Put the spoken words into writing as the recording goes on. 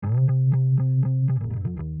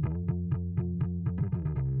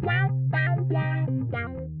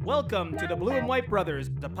Welcome to the Blue and White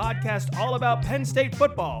Brothers, the podcast all about Penn State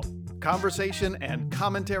football. Conversation and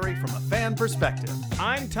commentary from a fan perspective.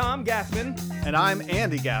 I'm Tom Gaffman. And I'm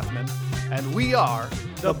Andy Gaffman. And we are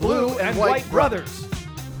the Blue and White Brothers.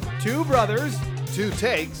 Two brothers, two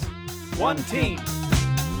takes, one team.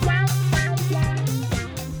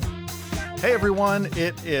 Hey everyone,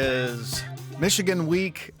 it is Michigan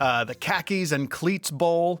week, the Khakis and Cleats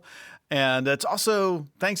Bowl, and it's also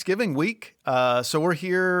Thanksgiving week. So we're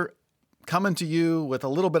here coming to you with a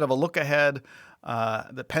little bit of a look ahead.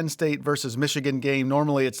 The Penn State versus Michigan game.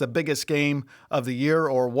 Normally it's the biggest game of the year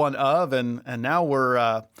or one of, and now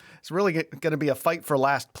it's really going to be a fight for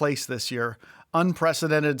last place this year.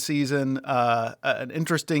 Unprecedented season, an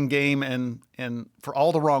interesting game and for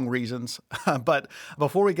all the wrong reasons. But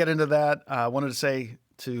before we get into that, I wanted to say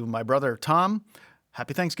to my brother, Tom,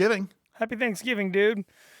 happy Thanksgiving. Happy Thanksgiving, dude.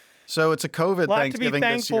 So it's a COVID Thanksgiving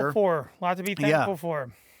this year. A lot to be thankful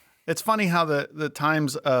for. It's funny how the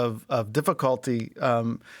times of difficulty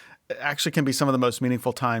actually can be some of the most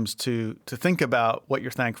meaningful times to think about what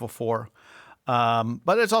you're thankful for.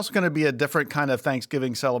 But it's also going to be a different kind of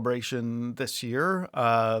Thanksgiving celebration this year.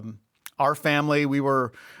 Our family, we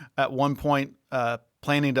were at one point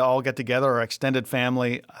planning to all get together, our extended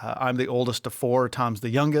family. I'm the oldest of four. Tom's the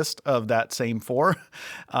youngest of that same four.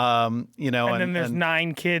 And then there's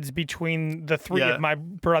 9 kids between the three of my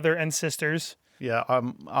brother and sisters. Yeah,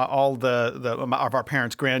 all of our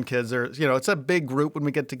parents' grandkids are, it's a big group when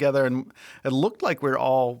we get together, and it looked like we we're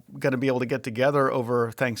all going to be able to get together over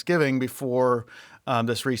Thanksgiving before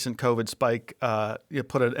this recent COVID spike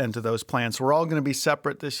put an end to those plans. So we're all going to be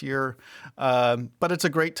separate this year, but it's a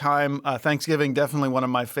great time. Thanksgiving, definitely one of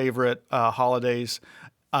my favorite holidays,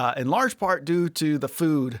 in large part due to the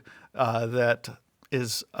food that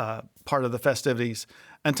is part of the festivities.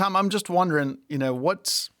 And Tom, I'm just wondering,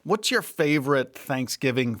 what's your favorite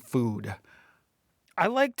Thanksgiving food? I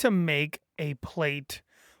like to make a plate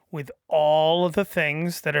with all of the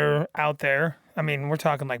things that are out there. I mean, we're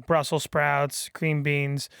talking like Brussels sprouts, green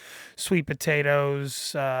beans, sweet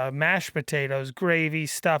potatoes, mashed potatoes, gravy,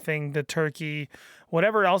 stuffing, the turkey,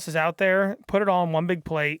 whatever else is out there. Put it all in one big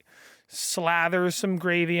plate, slather some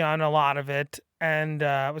gravy on a lot of it, and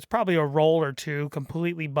it was probably a roll or two,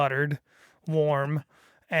 completely buttered, warm.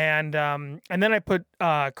 And then I put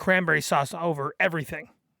cranberry sauce over everything,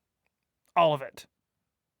 all of it.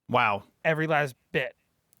 Wow, every last bit.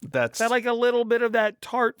 That's I like a little bit of that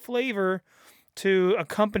tart flavor to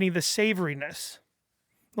accompany the savoriness. A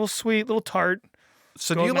little sweet, little tart.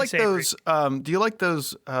 So do you like those? Do you like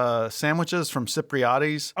those sandwiches from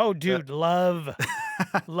Cipriati's? Oh, dude, love.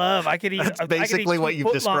 I could eat. That's basically what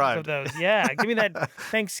you've described. Of those. Yeah, give me that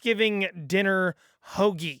Thanksgiving dinner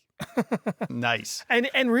hoagie. Nice.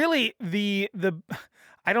 And really the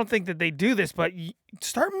I don't think that they do this, but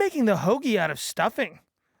start making the hoagie out of stuffing.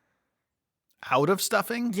 Out of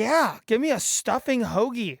stuffing? Yeah, give me a stuffing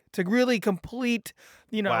hoagie to really complete,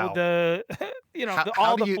 wow. the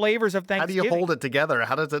all the flavors of Thanksgiving. How do you hold it together?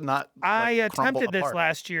 How does it not? I attempted this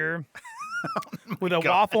last year with a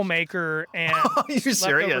waffle maker and are you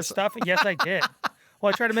serious? Stuffing. Yes, I did.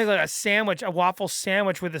 Well, I tried to make like a waffle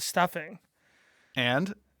sandwich with the stuffing.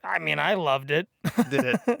 And? I mean, I loved it. Did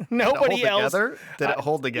it? Nobody else. Did it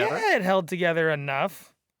hold together? Yeah, it held together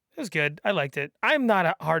enough. It was good. I liked it. I'm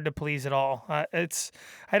not hard to please at all. I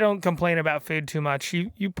don't complain about food too much.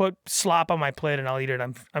 You put slop on my plate and I'll eat it.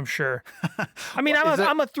 I'm sure. I mean,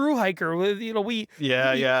 I'm a through hiker. We eat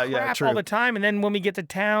crap true. all the time, and then when we get to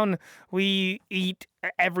town, we eat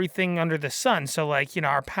everything under the sun. So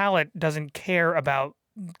our palate doesn't care about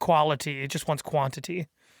quality; it just wants quantity.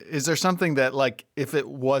 Is there something that, if it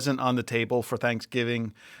wasn't on the table for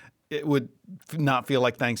Thanksgiving, it would not feel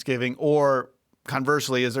like Thanksgiving? Or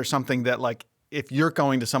conversely, is there something that, if you're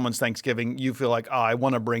going to someone's Thanksgiving, you feel like, oh, I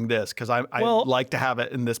want to bring this because I like to have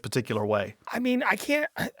it in this particular way? I mean, I can't.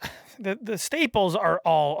 The staples are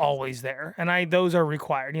always there, and those are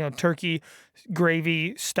required. Turkey,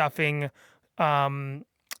 gravy, stuffing,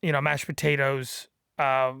 mashed potatoes.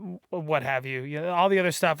 What have you? All the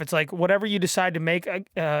other stuff. It's like whatever you decide to make in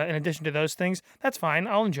addition to those things, that's fine.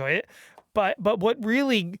 I'll enjoy it. But what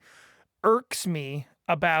really irks me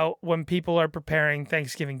about when people are preparing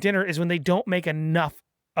Thanksgiving dinner is when they don't make enough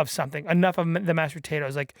of something, enough of the mashed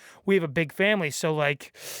potatoes. Like, we have a big family, so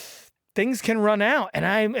things can run out.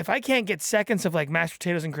 And if I can't get seconds of mashed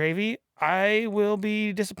potatoes and gravy, I will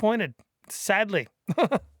be disappointed, sadly.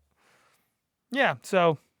 Yeah,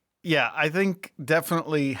 so... Yeah, I think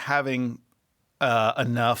definitely having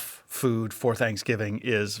enough food for Thanksgiving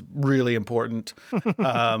is really important. It's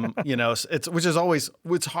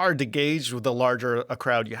hard to gauge with the larger a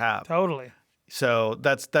crowd you have. Totally. So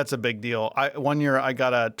that's a big deal. One year I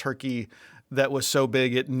got a turkey that was so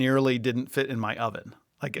big it nearly didn't fit in my oven.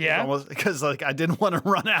 Like it was almost because like I didn't want to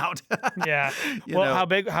run out. Yeah. Well, how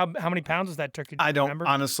big? How many pounds was that turkey? I don't remember?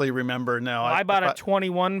 honestly remember. No, Well, I bought a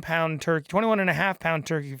 21-pound turkey, 21.5-pound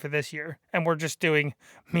turkey for this year, and we're just doing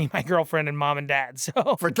me, my girlfriend, and mom and dad.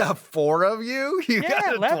 So for the four of you,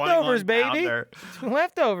 got a leftovers, baby. pounder.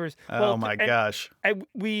 Leftovers. Oh my gosh.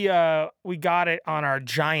 We got it on our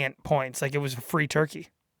giant points, like it was a free turkey.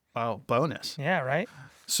 Wow, bonus. Yeah, right.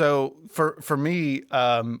 So for me,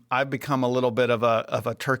 I've become a little bit of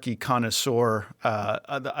a turkey connoisseur.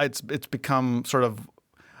 It's become sort of,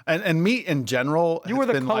 and meat in general. You were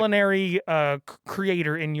the culinary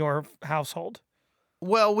creator in your household.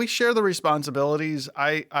 Well, we share the responsibilities.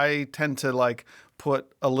 I tend to like put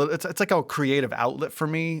a little. It's like a creative outlet for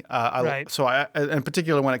me. Right. So in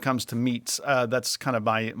particular, when it comes to meats, that's kind of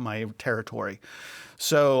my territory.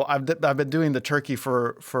 So I've been doing the turkey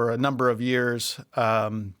for a number of years.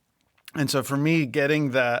 And so for me, getting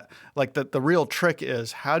that, like the real trick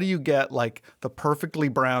is how do you get like the perfectly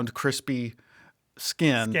browned, crispy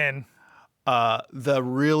skin. The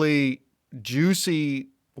really juicy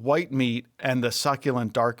white meat and the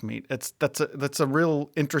succulent dark meat. That's a real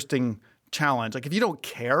interesting challenge. Like if you don't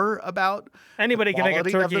care about anybody can make a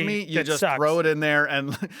turkey of the meat, you just throw it in there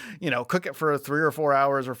and cook it for 3 or 4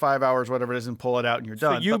 hours or 5 hours, whatever it is, and pull it out and you're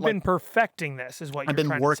done. So you've been perfecting this, is what you're trying to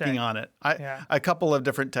say. I've been working on it. A couple of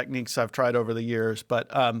different techniques I've tried over the years, but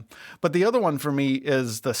the other one for me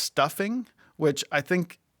is the stuffing, which I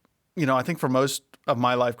think for most of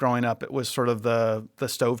my life growing up, it was sort of the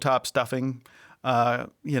stovetop stuffing.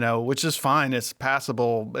 Which is fine. It's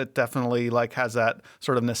passable. It definitely like has that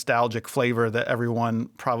sort of nostalgic flavor that everyone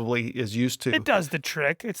probably is used to. It does the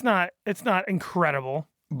trick. It's not incredible.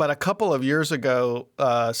 But a couple of years ago,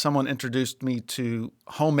 someone introduced me to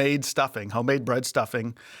homemade bread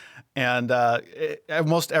stuffing. And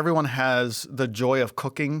almost everyone has the Joy of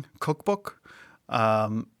Cooking cookbook.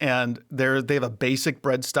 And they have a basic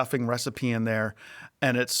bread stuffing recipe in there.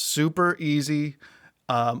 And it's super easy,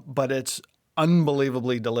 but it's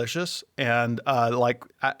unbelievably delicious. And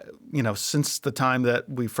since the time that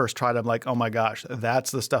we first tried, I'm like, oh my gosh,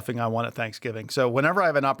 that's the stuffing I want at Thanksgiving. So whenever I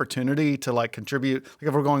have an opportunity to like contribute, like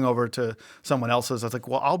if we're going over to someone else's, I was like,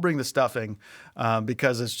 well, I'll bring the stuffing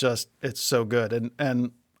because it's so good.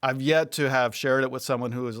 And I've yet to have shared it with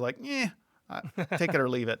someone who is like, take it or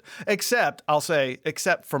leave it. Except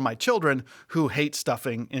for my children who hate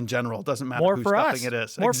stuffing in general. It doesn't matter whose stuffing it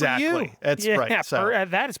is. More exactly. For you. It's right. So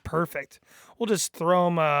that is perfect. We'll just throw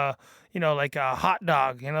them, like a hot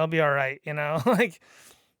dog, it'll be all right, like.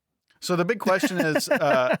 So the big question is,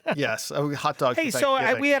 yes, a hot dog. Hey,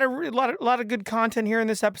 so we had a lot of good content here in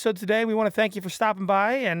this episode today. We want to thank you for stopping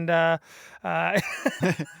by and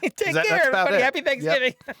take care, everybody. Happy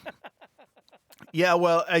Thanksgiving. Yep. Yeah,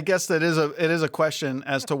 well, I guess it is a question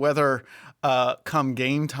as to whether come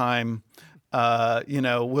game time,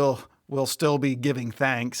 we'll still be giving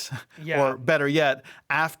thanks, or better yet,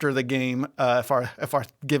 after the game, if our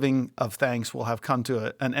giving of thanks will have come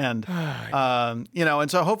to an end,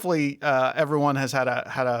 and so hopefully everyone has had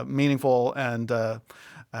a meaningful and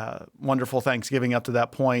wonderful Thanksgiving up to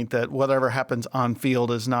that point. That whatever happens on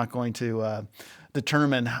field is not going to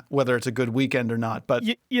determine whether it's a good weekend or not. But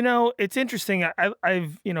it's interesting.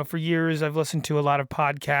 I've for years I've listened to a lot of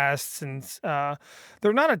podcasts, and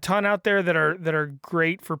there are not a ton out there that are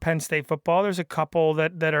great for Penn State football. There's a couple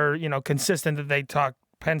that are consistent, that they talk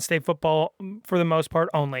Penn State football for the most part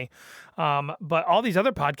only. But all these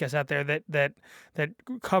other podcasts out there that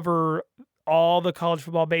cover all the college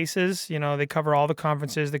football bases, they cover all the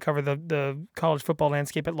conferences, they cover the college football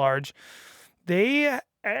landscape at large.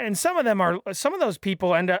 And some of those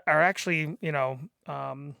people are actually,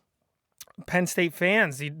 Penn State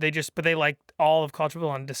fans. They like all of college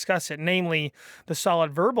football and discuss it, namely the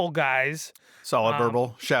Solid Verbal guys. Solid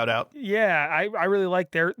Verbal, shout out. Yeah, I really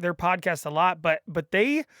like their podcast a lot, but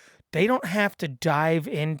they don't have to dive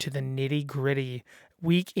into the nitty gritty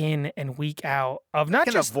week in and week out of not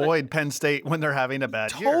just avoid Penn State when they're having a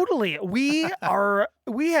bad year. Totally. We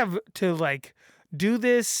have to do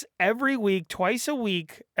this every week, twice a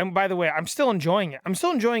week. And by the way, I'm still enjoying it. I'm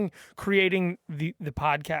still enjoying creating the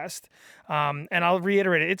podcast. And I'll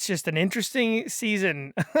reiterate it. It's just an interesting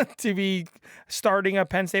season to be starting a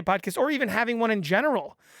Penn State podcast, or even having one in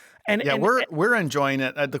general. And we're enjoying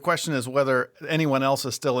it. The question is whether anyone else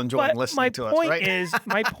is still enjoying listening to us. Right?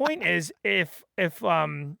 My point is, if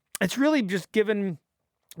it's really just given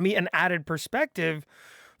me an added perspective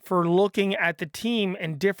for looking at the team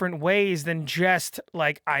in different ways than just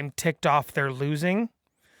like I'm ticked off they're losing.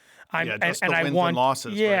 Just and the I wins want and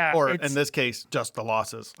losses. Yeah, right? Or in this case, just the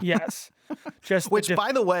losses. yes, just Which,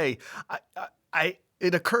 by the way,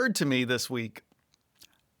 it occurred to me this week,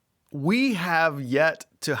 we have yet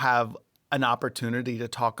to have an opportunity to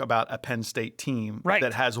talk about a Penn State team Right.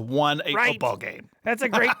 that has won a Right. football game. That's a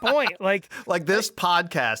great point. Like This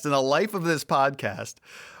podcast, in the life of this podcast,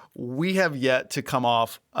 we have yet to come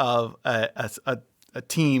off of a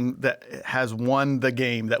team that has won the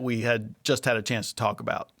game that we had just had a chance to talk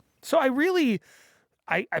about. So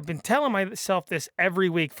I've been telling myself this every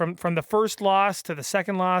week from the first loss to the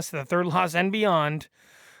second loss to the third loss and beyond.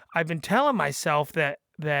 I've been telling myself that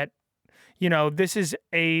this is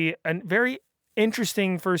a very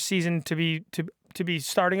interesting first season to be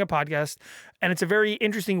starting a podcast, and it's a very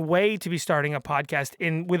interesting way to be starting a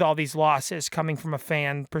podcast with all these losses coming from a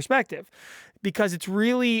fan perspective, because it's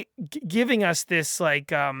really giving us this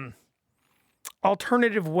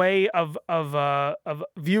alternative way of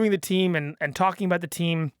viewing the team and talking about the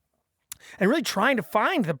team, and really trying to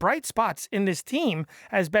find the bright spots in this team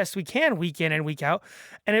as best we can week in and week out.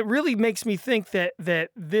 And it really makes me think that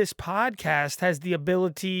this podcast has the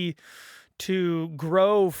ability to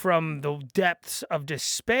grow from the depths of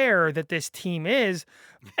despair that this team is,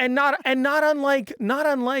 and not unlike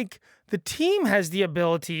the team has the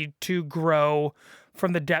ability to grow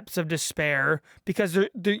from the depths of despair, because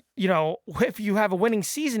if you have a winning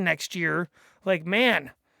season next year,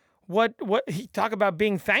 man, what talk about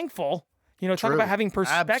being thankful. Talk True. about having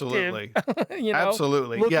perspective. Absolutely.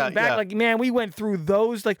 Absolutely. Looking back, yeah. Man, we went through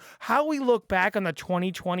those. How we look back on the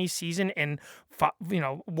 2020 season in,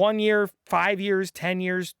 1 year, 5 years, 10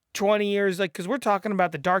 years, 20 years. Because we're talking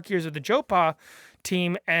about the dark years of the Jopa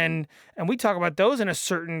team, and we talk about those in a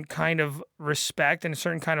certain kind of respect and a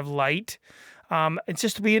certain kind of light. It's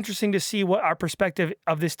just to be interesting to see what our perspective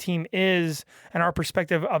of this team is, and our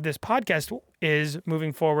perspective of this podcast is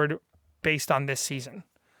moving forward based on this season.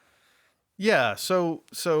 Yeah. So,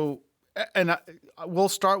 and we'll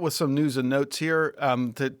start with some news and notes here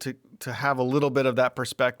to have a little bit of that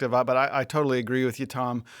perspective. But I totally agree with you,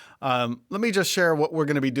 Tom. Let me just share what we're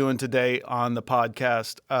going to be doing today on the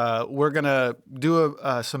podcast. We're going to do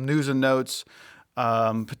some news and notes,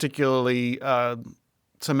 particularly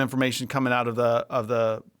some information coming out of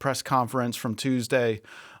the press conference from Tuesday.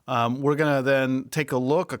 We're going to then take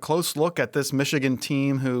a close look at this Michigan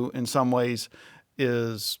team, who in some ways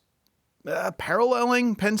is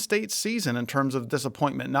paralleling Penn State's season in terms of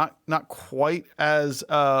disappointment. Not quite as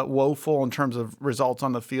woeful in terms of results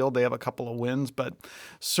on the field. They have a couple of wins, but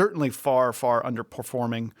certainly far, far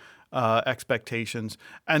underperforming expectations.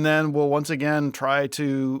 And then we'll once again try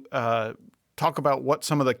to talk about what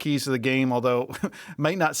some of the keys to the game, although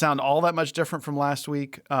might not sound all that much different from last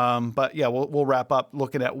week. But yeah, we'll wrap up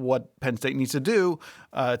looking at what Penn State needs to do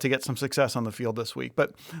to get some success on the field this week.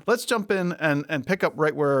 But let's jump in and pick up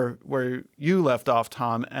right where you left off,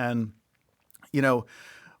 Tom. And,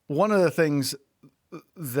 one of the things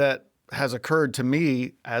that has occurred to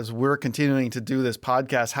me as we're continuing to do this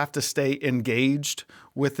podcast, have to stay engaged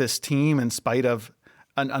with this team in spite of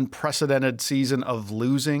an unprecedented season of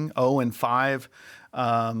losing 0-5,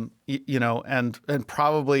 and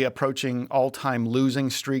probably approaching all-time losing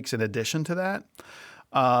streaks in addition to that.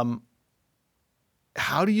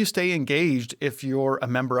 How do you stay engaged if you're a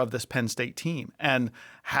member of this Penn State team? And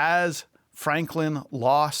has Franklin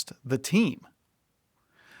lost the team?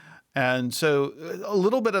 And so a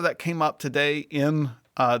little bit of that came up today in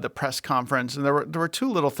the press conference, and there were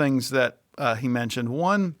two little things that he mentioned.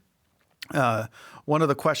 One of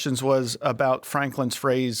the questions was about Franklin's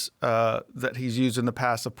phrase that he's used in the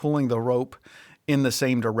past of pulling the rope in the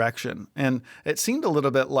same direction. And it seemed a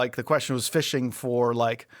little bit like the question was fishing for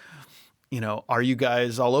are you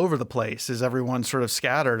guys all over the place? Is everyone sort of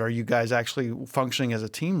scattered? Are you guys actually functioning as a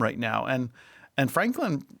team right now? And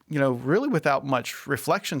Franklin, really without much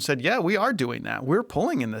reflection said, yeah, we are doing that. We're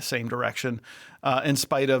pulling in the same direction in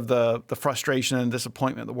spite of the frustration and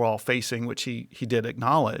disappointment that we're all facing, which he did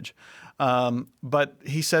acknowledge. But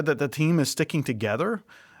he said that the team is sticking together,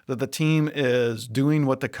 that the team is doing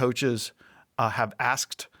what the coaches have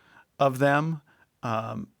asked of them.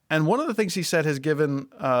 And one of the things he said has given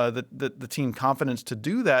the team confidence to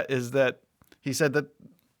do that is that he said that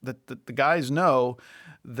the guys know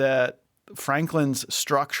that Franklin's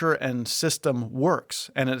structure and system works,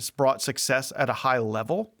 and it's brought success at a high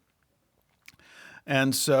level.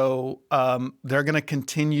 And so they're going to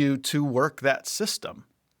continue to work that system.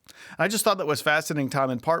 I just thought that was fascinating, Tom,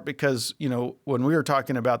 in part because, when we were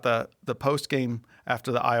talking about the post game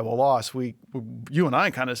after the Iowa loss, you and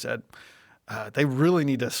I kind of said, they really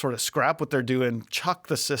need to sort of scrap what they're doing, chuck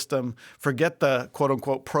the system, forget the quote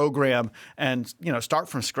unquote program, and start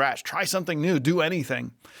from scratch, try something new, do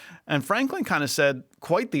anything. And Franklin kind of said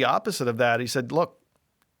quite the opposite of that. He said, look,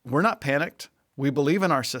 we're not panicked. We believe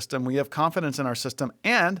in our system. We have confidence in our system,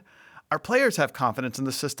 and our players have confidence in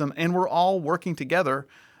the system, and we're all working together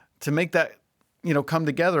to make that come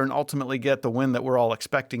together and ultimately get the win that we're all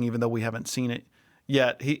expecting, even though we haven't seen it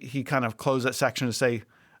yet. He kind of closed that section to say,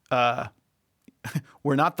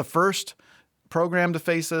 we're not the first program to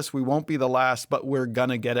face this. We won't be the last, but we're going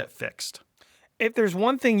to get it fixed. If there's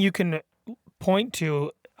one thing you can point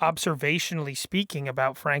to, observationally speaking,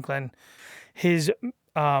 about Franklin, his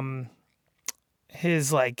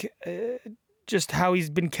just how he's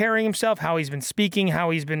been carrying himself, how he's been speaking, how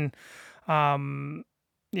he's been, as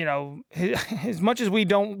much as we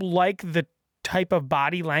don't like the type of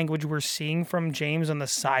body language we're seeing from James on the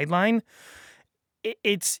sideline,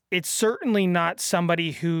 it's certainly not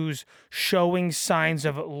somebody who's showing signs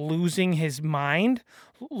of losing his mind,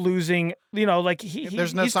 losing, there's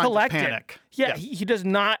no he's signs collected. Of panic. Yeah, he does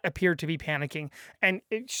not appear to be panicking. And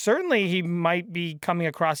certainly he might be coming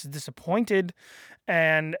across as disappointed.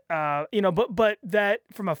 And, but that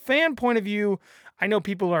from a fan point of view, I know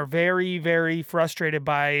people are very, very frustrated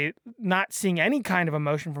by not seeing any kind of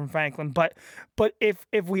emotion from Franklin. But if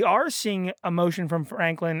we are seeing emotion from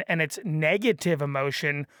Franklin and it's negative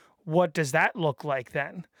emotion, what does that look like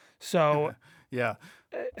then? So, yeah.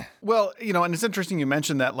 Well, and it's interesting you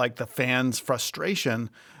mentioned that, like the fans'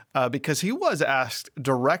 frustration, because he was asked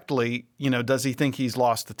directly, does he think he's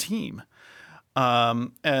lost the team?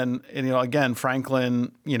 And again,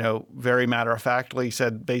 Franklin, very matter-of-factly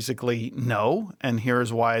said basically no, and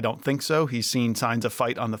here's why I don't think so. He's seen signs of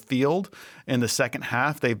fight on the field. In the second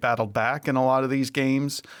half, they've battled back in a lot of these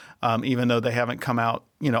games, even though they haven't come out,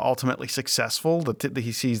 ultimately successful.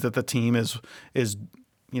 He sees that the team is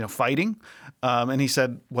fighting. And he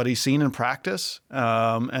said what he's seen in practice,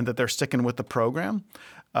 and that they're sticking with the program,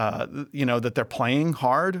 that they're playing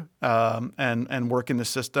hard, and working the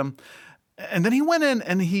system. And then he went in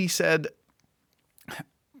and he said,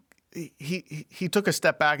 he took a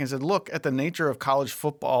step back and said, look at the nature of college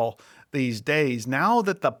football these days. Now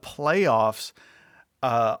that the playoffs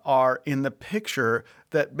are in the picture,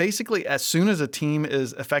 that basically as soon as a team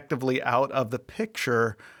is effectively out of the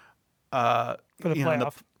picture, for the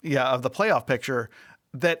playoff. Of the playoff picture,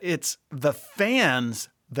 that it's the fans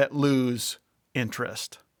that lose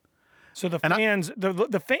interest. So the fans,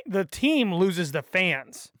 the team loses the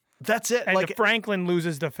fans. That's it. And Franklin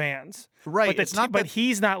loses the fans. Right. But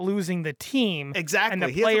he's not losing the team. Exactly. And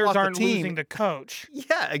the players aren't losing the coach.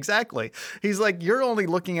 Yeah, exactly. He's like, you're only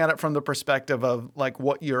looking at it from the perspective of like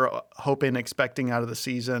what you're hoping, expecting out of the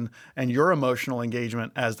season and your emotional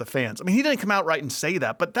engagement as the fans. I mean, he didn't come out right and say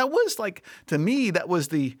that, but that was like, to me, that was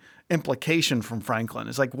the implication from Franklin.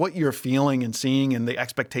 It's like what you're feeling and seeing and the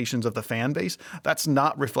expectations of the fan base. That's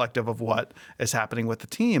not reflective of what is happening with the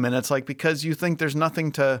team. And it's like, because you think there's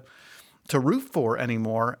nothing to root for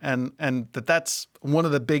anymore. And that's one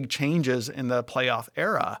of the big changes in the playoff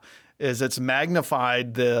era is it's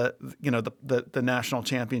magnified the national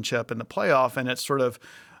championship and the playoff, and it's sort of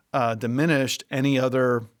diminished any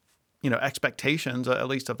other, expectations, at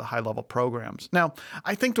least of the high level programs. Now,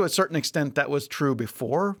 I think to a certain extent that was true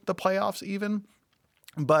before the playoffs even.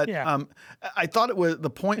 But I thought the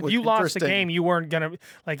point was if you lost the interesting. game, you weren't going to,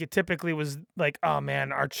 like, it typically was like, oh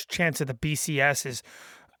man, our chance at the BCS is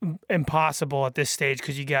impossible at this stage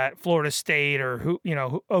because you got Florida State or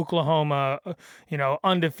Oklahoma,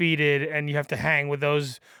 undefeated, and you have to hang with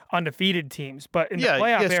those undefeated teams. But in the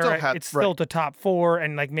playoff era, it's still the top four,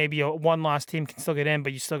 and like maybe a one-loss team can still get in,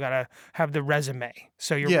 but you still gotta have the resume.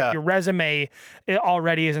 So your resume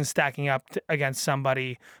already isn't stacking up against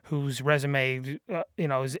somebody whose resume,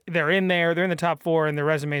 they're in there, they're in the top four, and their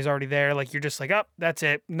resume is already there. Like you're just like, oh, that's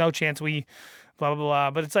it, no chance. We blah blah blah.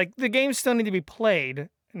 But it's like the games still need to be played.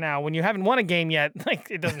 Now, when you haven't won a game yet, like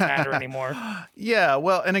it doesn't matter anymore. Yeah,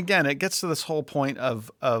 well, and again, it gets to this whole point of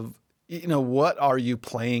what are you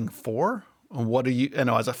playing for? What are you,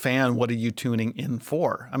 as a fan, what are you tuning in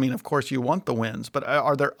for? I mean, of course, you want the wins, but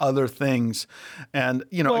are there other things? And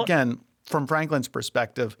again, from Franklin's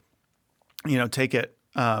perspective, take it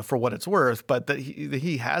for what it's worth, but that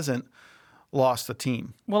he hasn't lost the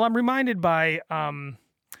team. Well, I'm reminded by kind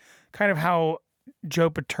of how Joe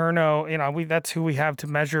Paterno, that's who we have to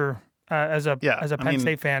measure as a Penn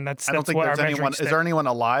State fan. I don't think there's anyone. Is there anyone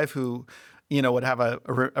alive who, would have a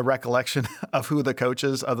recollection of who the coach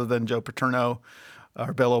is other than Joe Paterno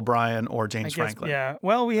or Bill O'Brien or I James guess, Franklin. yeah.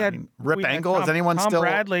 Well, we had Rip we had Angle. Is Tom, anyone Tom still?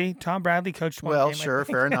 Bradley. Tom Bradley coached one Well, game, I sure,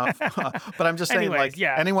 think. fair enough. But I'm just saying, Anyways, like,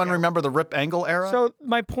 yeah, anyone yeah. remember the Rip Angle era? So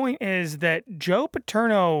my point is that Joe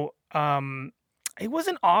Paterno, it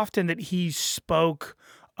wasn't often that he spoke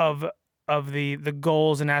of the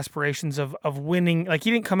goals and aspirations of winning. Like,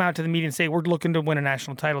 he didn't come out to the media and say, we're looking to win a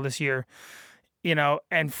national title this year.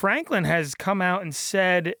 And Franklin has come out and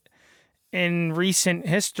said in recent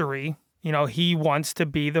history, he wants to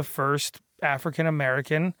be the first African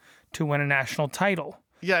American to win a national title.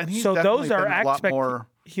 Yeah, and he's So definitely those are been a lot more.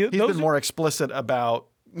 He's been more explicit about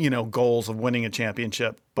goals of winning a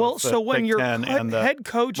championship. Well, both so the when Big your Ten and the head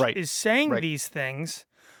coach right, is saying right. these things,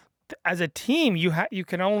 as a team, you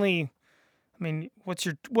can only. I mean,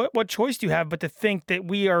 what choice do you have but to think that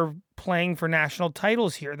we are playing for national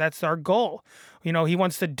titles here? That's our goal. He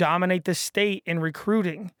wants to dominate the state in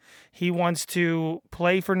recruiting. He wants to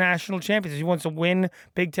play for national champions. He wants to win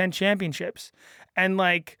Big Ten championships. And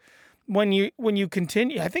like when you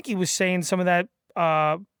continue, I think he was saying some of that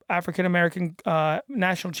African American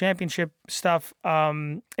national championship stuff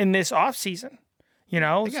in this offseason.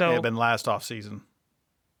 I think it may have been last offseason.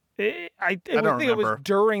 I don't think it was remember.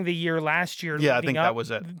 during the year last year. Yeah, I leading think up. that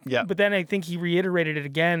was it. Yeah. But then I think he reiterated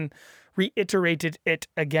it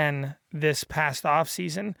again this past off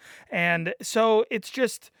season. And so it's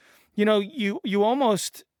just, you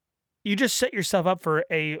just set yourself up for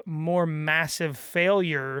a more massive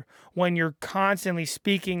failure when you're constantly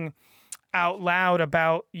speaking out loud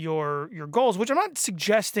about your goals, which I'm not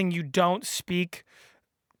suggesting you don't speak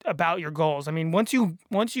about your goals. I mean, once you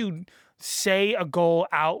say a goal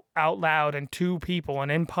out loud and to people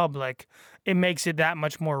and in public, it makes it that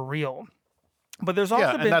much more real. But there's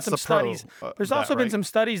also been some studies. There's also been some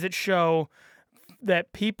studies that show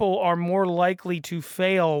that people are more likely to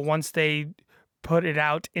fail once they put it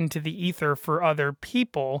out into the ether for other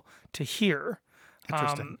people to hear.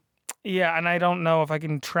 Interesting. Yeah, and I don't know if I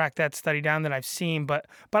can track that study down that I've seen, but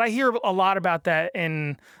I hear a lot about that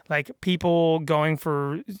in like people going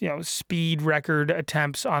for speed record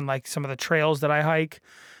attempts on like some of the trails that I hike,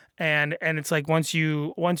 and it's like once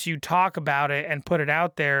you talk about it and put it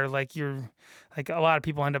out there, like you're like a lot of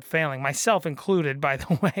people end up failing, myself included, by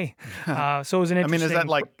the way. So it was an interesting. I mean, is that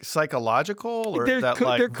like psychological or is that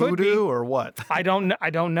like there could voodoo be. or what? I don't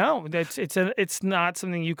know. It's not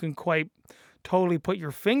something you can quite totally put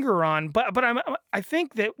your finger on, but I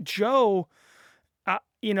think that Joe,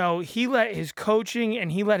 he let his coaching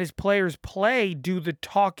and he let his players play do the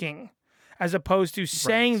talking, as opposed to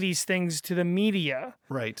saying these things to the media.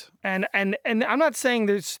 Right. And I'm not saying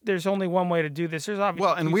there's only one way to do this. There's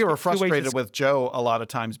obviously and we were two ways frustrated with Joe a lot of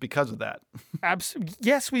times because of that.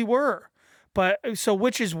 Yes, we were. But so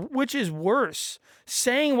which is worse?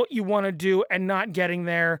 Saying what you want to do and not getting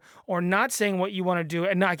there, or not saying what you want to do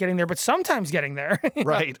and not getting there, but sometimes getting there.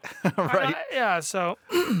 Right. Right. Yeah. So.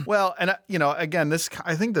 Well, and again,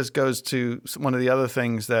 I think this goes to one of the other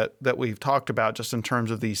things that we've talked about just in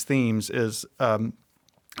terms of these themes is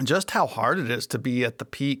just how hard it is to be at the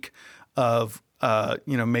peak of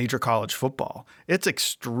major college football. It's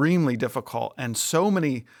extremely difficult, and so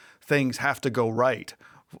many things have to go right.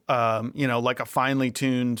 Like a finely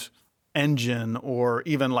tuned engine or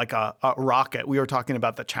even like a rocket. We were talking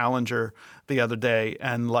about the Challenger the other day,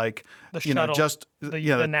 and like the shuttle,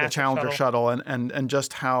 the Challenger shuttle and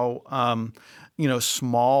just how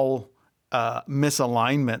small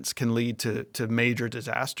misalignments can lead to major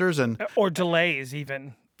disasters or delays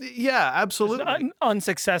even. Yeah, absolutely.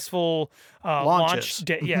 Unsuccessful launches.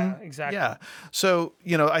 Yeah, exactly. Yeah. So,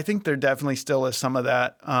 I think there definitely still is some of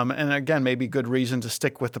that. And again, maybe good reason to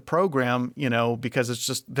stick with the program, because it's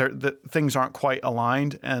just the things aren't quite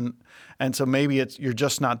aligned. And so maybe you're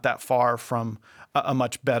just not that far from a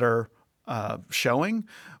much better showing.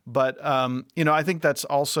 But, I think that's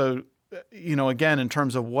also, again, in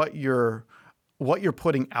terms of what you're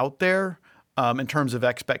putting out there, in terms of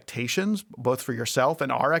expectations, both for yourself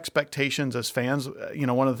and our expectations as fans.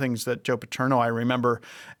 One of the things that Joe Paterno, I remember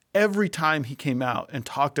every time he came out and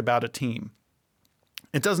talked about a team,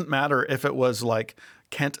 it doesn't matter if it was like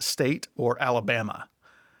Kent State or Alabama.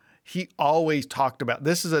 He always talked about,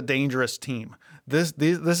 this is a dangerous team. This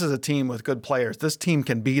is a team with good players. This team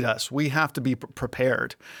can beat us. We have to be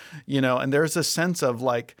prepared, and there's a sense of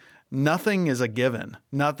like, nothing is a given.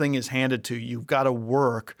 Nothing is handed to you. You've got to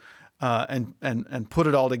work and put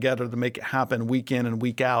it all together to make it happen week in and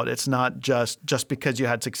week out. It's not just because you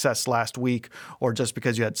had success last week or just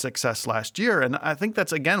because you had success last year. And I think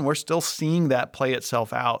that's, again, we're still seeing that play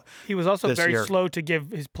itself out. He was also very year. slow to give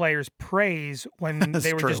his players praise when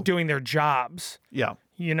they were just doing their jobs. Yeah.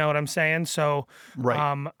 You know what I'm saying? So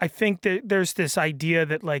Right. I think that there's this idea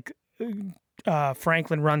that like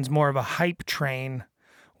Franklin runs more of a hype train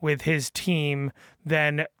with his team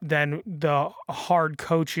than the hard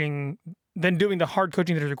coaching than doing the hard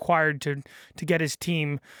coaching that is required to get his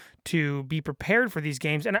team to be prepared for these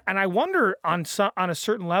games. And I wonder on a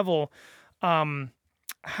certain level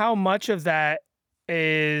how much of that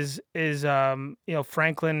is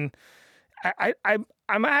Franklin.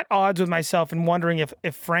 I'm at odds with myself and wondering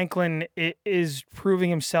if Franklin is proving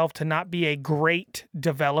himself to not be a great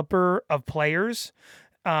developer of players.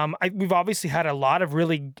 We've obviously had a lot of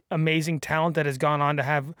really amazing talent that has gone on to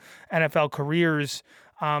have NFL careers,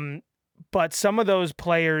 but some of those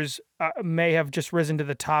players may have just risen to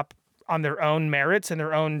the top on their own merits and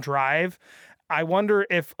their own drive. I wonder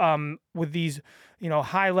if with these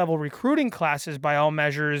high level recruiting classes by all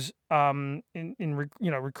measures recruiting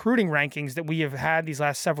rankings that we have had these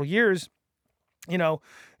last several years, there's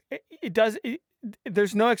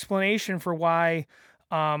no explanation for why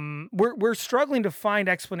we're struggling to find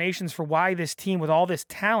explanations for why this team with all this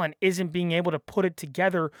talent isn't being able to put it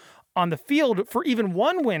together on the field for even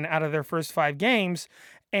one win out of their first 5 games.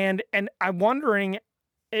 And I'm wondering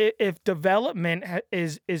if development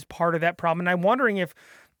is part of that problem. And I'm wondering if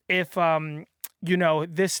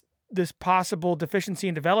this possible deficiency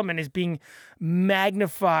in development is being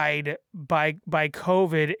magnified by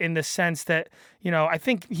COVID in the sense that, I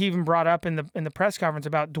think he even brought up in the press conference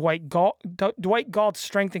about Dwight Galt's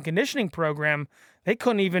strength and conditioning program. They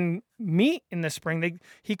couldn't even meet in the spring.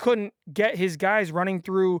 He couldn't get his guys running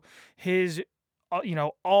through his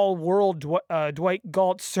all world Dwight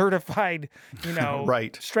Galt certified,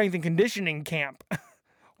 Right. strength and conditioning camp,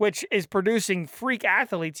 which is producing freak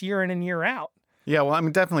athletes year in and year out. Yeah, well, I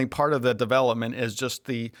mean, definitely part of the development is just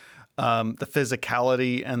the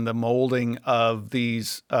physicality and the molding of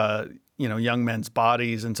these young men's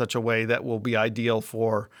bodies in such a way that will be ideal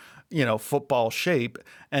for football shape,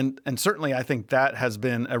 and certainly I think that has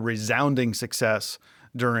been a resounding success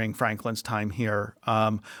during Franklin's time here.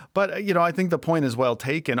 But I think the point is well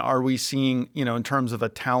taken. Are we seeing in terms of a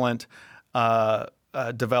talent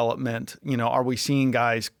development, are we seeing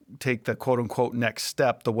guys take the quote unquote next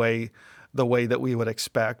step the way that we would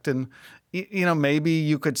expect? And maybe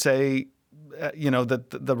you could say that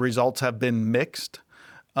the results have been mixed.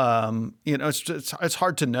 It's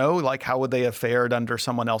hard to know, like, how would they have fared under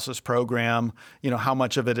someone else's program? How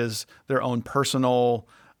much of it is their own personal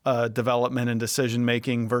development and decision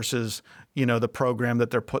making versus the program that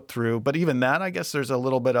they're put through. But even that, I guess there's a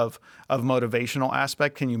little bit of motivational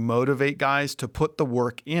aspect. Can you motivate guys to put the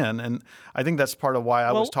work in? And I think that's part of why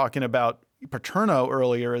I was talking about Paterno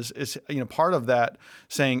earlier is part of that,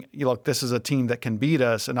 saying, look, this is a team that can beat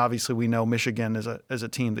us, and obviously we know Michigan is a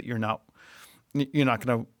team that you're not going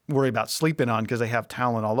to worry about sleeping on because they have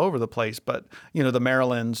talent all over the place. But the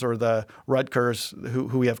Marylands or the Rutgers who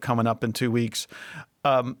we have coming up in 2 weeks,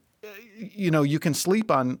 you can sleep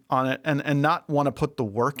on it and not want to put the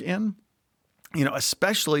work in.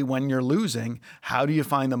 Especially when you're losing, how do you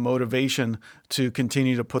find the motivation to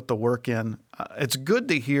continue to put the work in? It's good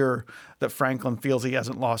to hear that Franklin feels he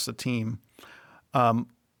hasn't lost the team. But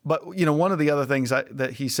one of the other things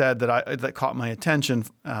that he said that caught my attention,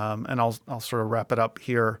 and I'll sort of wrap it up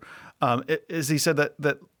here, is he said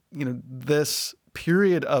that this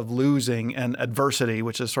period of losing and adversity,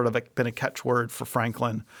 which has sort of been a catchword for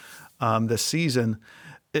Franklin this season,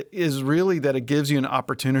 is really that it gives you an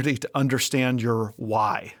opportunity to understand your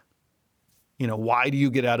why. Why do you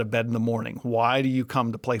get out of bed in the morning? Why do you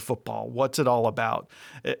come to play football? What's it all about?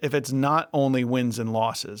 If it's not only wins and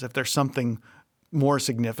losses, if there's something more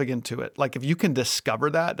significant to it, like if you can discover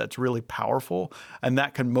that, that's really powerful, and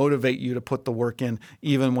that can motivate you to put the work in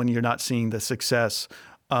even when you're not seeing the success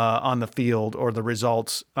on the field or the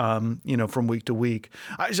results, from week to week.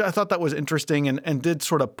 I thought that was interesting and did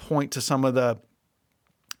sort of point to some of the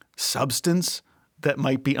substance that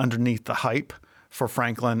might be underneath the hype for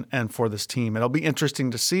Franklin and for this team. It'll be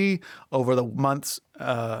interesting to see over the months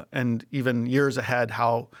and even years ahead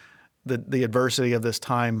how the adversity of this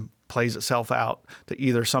time plays itself out to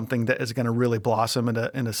either something that is going to really blossom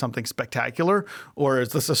into something spectacular, or is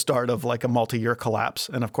this a start of like a multi-year collapse?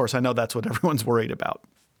 And of course, I know that's what everyone's worried about.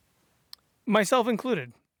 Myself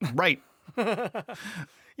included. Right.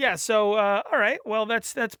 Yeah. So, all right. Well,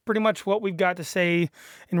 that's pretty much what we've got to say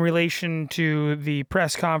in relation to the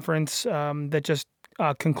press conference that just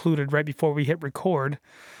concluded right before we hit record.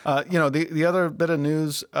 The other bit of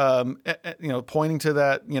news, pointing to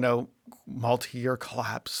that, multi-year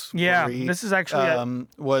collapse. Yeah, worry, this is actually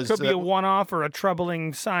could be a one-off or a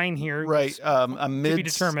troubling sign here. Right. To be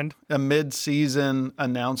determined. A mid-season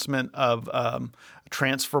announcement of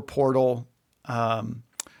transfer portal.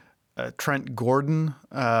 Trent Gordon,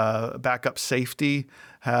 backup safety,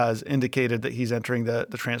 has indicated that he's entering the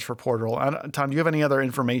transfer portal. Tom, do you have any other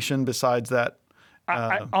information besides that?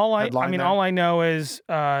 All I know is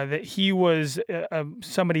that he was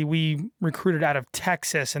somebody we recruited out of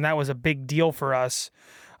Texas, and that was a big deal for us.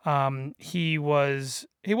 He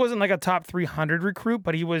wasn't like a top 300 recruit,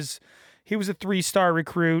 but he was a 3-star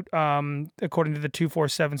recruit, according to the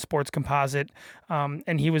 247 Sports Composite,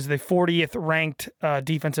 and he was the 40th ranked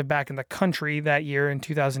defensive back in the country that year in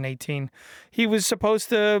 2018. He was supposed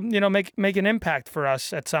to, make an impact for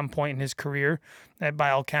us at some point in his career,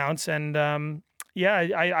 by all counts. And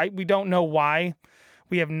we don't know why.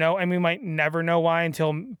 We might never know why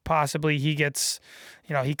until possibly he gets,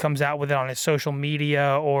 he comes out with it on his social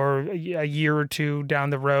media, or a year or two down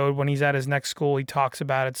the road when he's at his next school, he talks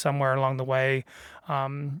about it somewhere along the way.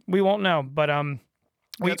 We won't know, but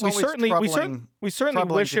we certainly wish him.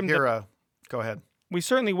 Go ahead. We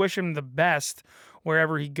certainly wish him the best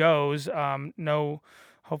wherever he goes.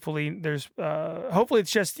 Hopefully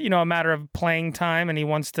it's just a matter of playing time, and he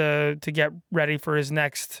wants to get ready for his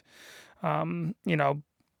next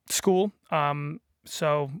school. Other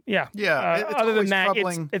than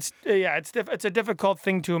that, it's a difficult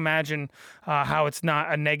thing to imagine how it's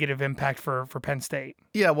not a negative impact for Penn State.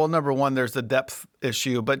 Yeah, well, number one, there's the depth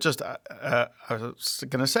issue, but just I was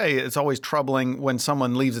going to say it's always troubling when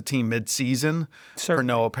someone leaves a team mid-season for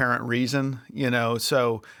no apparent reason.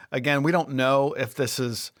 So again, we don't know if this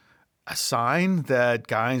is a sign that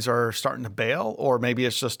guys are starting to bail, or maybe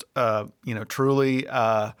it's just truly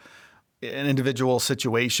an individual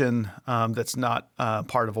situation that's not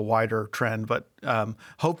part of a wider trend, but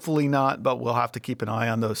hopefully not. But we'll have to keep an eye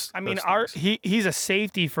on those. He's a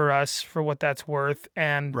safety for us, for what that's worth,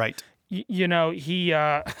 and right.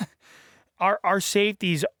 Our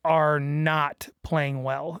safeties are not playing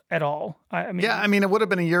well at all. It would have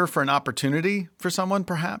been a year for an opportunity for someone,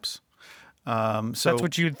 perhaps. That's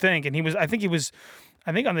what you'd think, and he was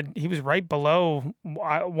right below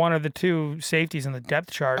one of the two safeties in the depth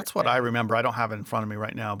chart. That's what I remember. I don't have it in front of me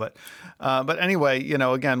right now, but anyway,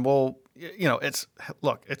 again, it's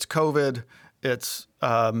COVID. It's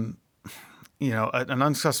an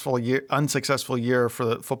unsuccessful year for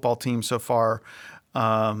the football team so far.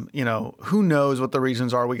 Who knows what the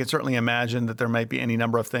reasons are? We can certainly imagine that there might be any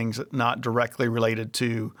number of things not directly related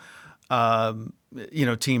to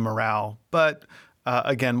team morale, but.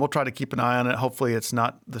 Again, we'll try to keep an eye on it. Hopefully, it's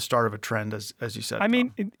not the start of a trend, as you said.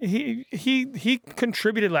 He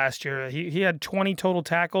contributed last year. He had 20 total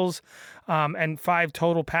tackles, and 5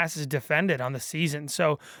 total passes defended on the season.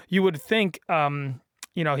 So you would think,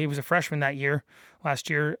 he was a freshman last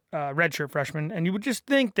year, redshirt freshman, and you would just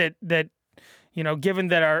think that given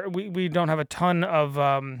that we don't have a ton of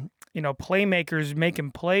playmakers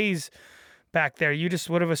making plays back there, you just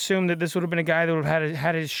would have assumed that this would have been a guy that would have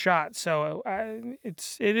had his shot. So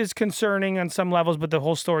it is concerning on some levels, but the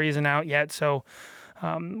whole story isn't out yet. So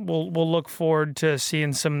we'll look forward to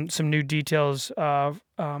seeing some new details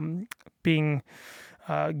being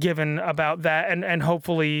given about that, and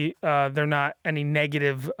hopefully there are not any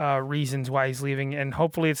negative reasons why he's leaving, and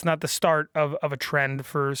hopefully it's not the start of a trend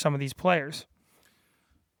for some of these players.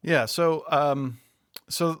 Yeah. So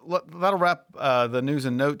that'll wrap the news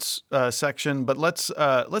and notes section, but let's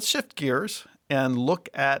shift gears and look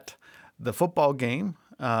at the football game.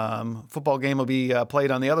 Football game will be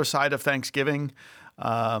played on the other side of Thanksgiving.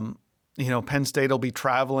 Penn State will be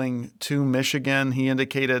traveling to Michigan. He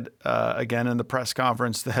indicated again in the press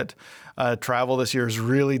conference that travel this year is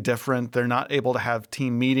really different. They're not able to have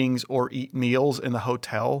team meetings or eat meals in the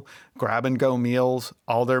hotel, grab-and-go meals.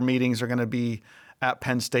 All their meetings are going to be at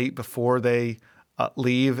Penn State before they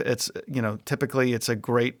leave. It's typically it's a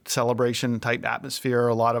great celebration type atmosphere,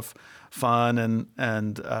 a lot of fun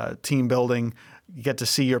and team building. You get to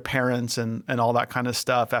see your parents and all that kind of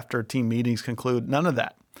stuff after team meetings conclude. None of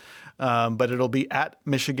that, but it'll be at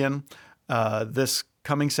Michigan this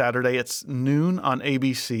coming Saturday. It's noon on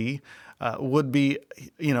ABC. Would be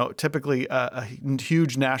typically a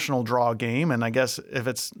huge national draw game, and I guess if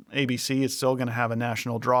it's ABC, it's still going to have a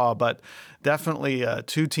national draw. But definitely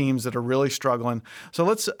two teams that are really struggling. So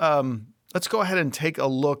let's go ahead and take a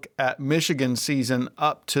look at Michigan's season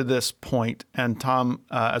up to this point. And Tom,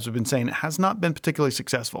 as we've been saying, it has not been particularly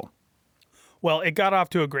successful. Well, it got off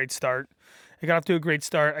to a great start. It got off to a great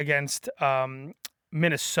start against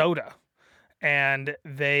Minnesota. And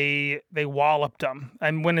they walloped them.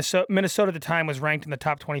 And Minnesota at the time was ranked in the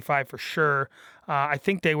top 25 for sure. I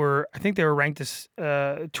think they were ranked as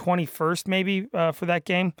 21st maybe for that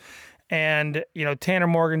game. And Tanner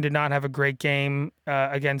Morgan did not have a great game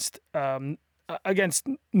against against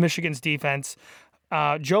Michigan's defense.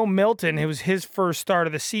 Joe Milton, it was his first start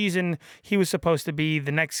of the season. He was supposed to be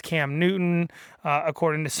the next Cam Newton,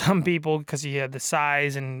 according to some people, because he had the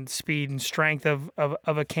size and speed and strength of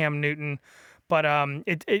a Cam Newton. But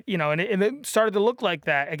it started to look like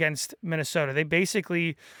that against Minnesota. They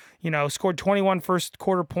basically, scored 21 first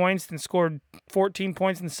quarter points, then scored 14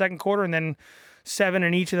 points in the second quarter, and then 7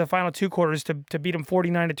 in each of the final 2 quarters to beat them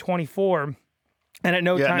 49-24. And at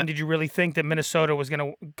no time did you really think that Minnesota was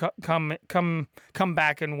going to come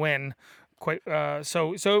back and win.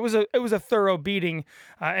 So it was a thorough beating.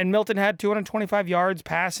 And Milton had 225 yards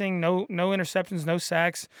passing, no interceptions, no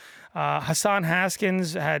sacks. Hassan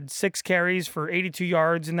Haskins had 6 carries for 82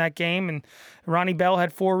 yards in that game, and Ronnie Bell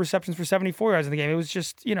had 4 receptions for 74 yards in the game. It was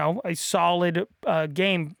just a solid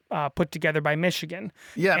game put together by Michigan.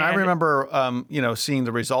 Yeah, and I remember seeing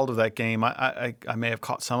the result of that game. I may have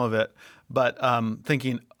caught some of it. But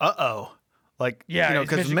thinking, because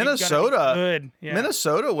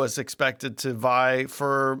Minnesota was expected to vie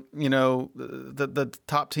for the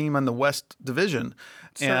top team in the West Division,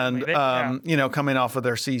 Certainly. and coming off of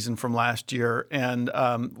their season from last year, and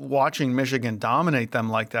watching Michigan dominate them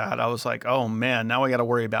like that, I was like, oh man, now we got to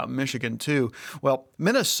worry about Michigan too. Well,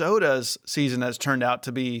 Minnesota's season has turned out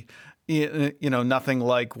to be nothing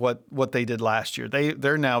like what they did last year.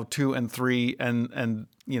 They're now 2-3, and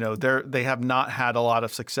they have not had a lot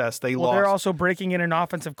of success. They're also breaking in an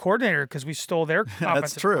offensive coordinator because we stole their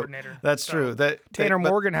offensive coordinator. That's true. Tanner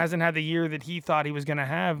Morgan hasn't had the year that he thought he was going to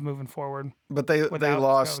have moving forward. But they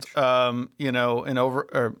lost, not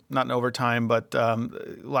in overtime, but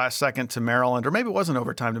last second to Maryland, or maybe it wasn't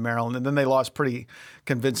overtime to Maryland, and then they lost pretty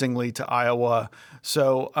convincingly to Iowa.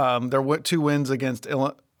 So there were 2 wins against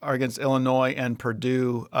Illinois and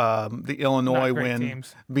Purdue. The Illinois win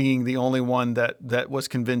being the only one that was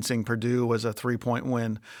convincing. Purdue was a 3-point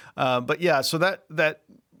win. But yeah, so that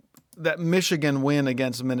Michigan win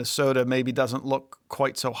against Minnesota maybe doesn't look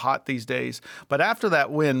quite so hot these days. But after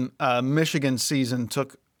that win, Michigan's season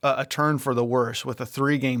took a turn for the worse with a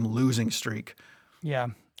 3-game losing streak. Yeah.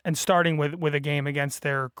 And starting with a game against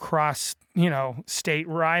their state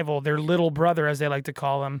rival, their little brother, as they like to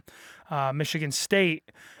call them, Michigan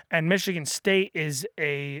State. And Michigan State is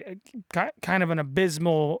a kind of an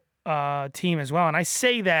abysmal team as well. And I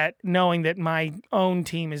say that knowing that my own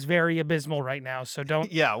team is very abysmal right now. So don't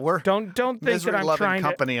think that I'm trying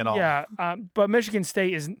company to. And all. Yeah, but Michigan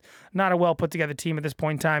State is not a well put together team at this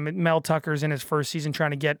point in time. Mel Tucker's in his first season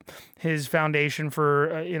trying to get his foundation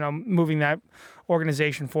for moving that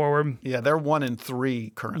organization forward. Yeah, they're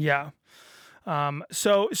 1-3 currently. Yeah.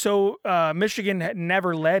 So Michigan had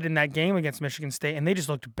never led in that game against Michigan State, and they just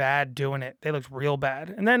looked bad doing it. They looked real bad.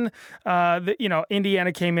 And then,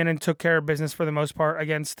 Indiana came in and took care of business for the most part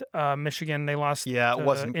against Michigan. They lost. Yeah, it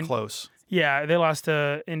wasn't close. Yeah, they lost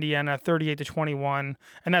to Indiana 38-21,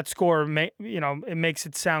 and that score, it makes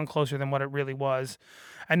it sound closer than what it really was.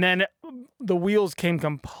 And then the wheels came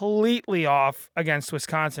completely off against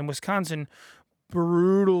Wisconsin. Wisconsin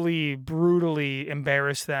brutally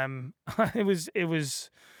embarrassed them. It was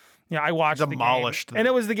I watched demolished the game. And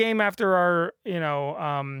it was the game after our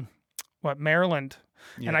Maryland.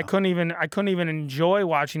 Yeah. And I couldn't even enjoy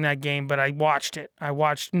watching that game, but I watched it. I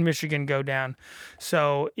watched Michigan go down.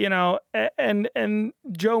 So, and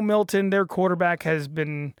Joe Milton, their quarterback, has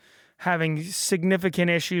been having significant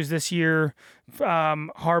issues this year.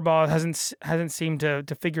 Harbaugh hasn't seemed to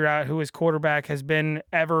figure out who his quarterback has been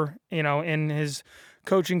ever, in his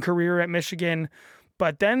coaching career at Michigan.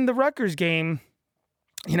 But then the Rutgers game,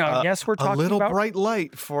 yes, we're talking a little about bright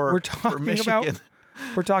light for Michigan.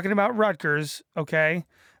 We're talking about Rutgers, okay?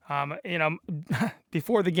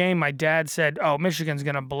 Before the game, my dad said, "Oh, Michigan's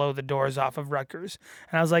going to blow the doors off of Rutgers,"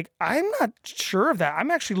 and I was like, "I'm not sure of that. I'm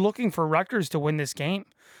actually looking for Rutgers to win this game."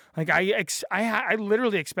 Like I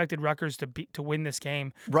literally expected Rutgers to win this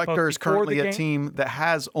game. Rutgers currently a team that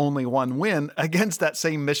has only 1 win against that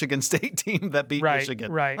same Michigan State team that beat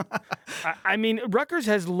Michigan. Right. I mean, Rutgers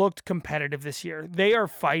has looked competitive this year. They are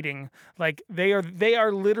fighting. Like they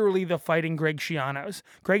are literally the fighting Greg Schianos.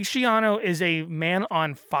 Greg Schiano is a man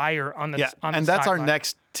on fire on the and that's our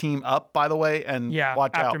next team up, by the way. And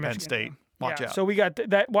watch out, Penn State. Watch out. So we got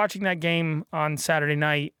that. Watching that game on Saturday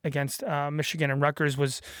night against Michigan and Rutgers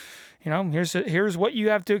was, here's what you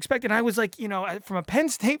have to expect. And I was like, from a Penn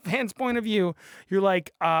State fan's point of view, you're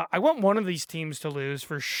like, I want one of these teams to lose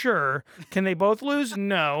for sure. Can they both lose?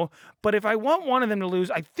 No. But if I want one of them to lose,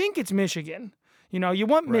 I think it's Michigan. You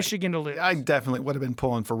want Michigan to lose. I definitely would have been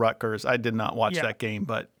pulling for Rutgers. I did not watch that game,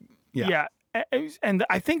 but yeah. And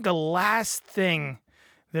I think the last thing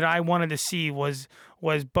that I wanted to see was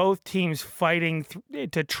was both teams fighting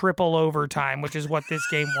to triple overtime, which is what this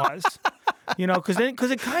game was. Because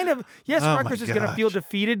it kind of, yes, Oh, Rutgers my is going to feel gosh.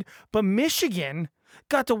 defeated, but Michigan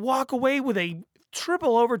got to walk away with a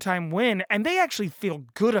triple overtime win, and they actually feel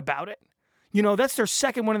good about it. That's their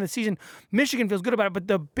second one in the season. Michigan feels good about it, but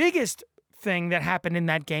the biggest thing that happened in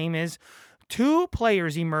that game is two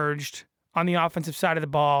players emerged on the offensive side of the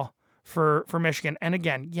ball for Michigan. And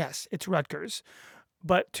again, yes, it's Rutgers.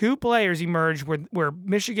 But two players emerged where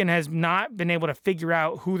Michigan has not been able to figure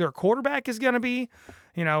out who their quarterback is going to be,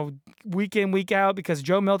 week in, week out, because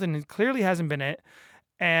Joe Milton clearly hasn't been it.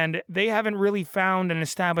 And they haven't really found and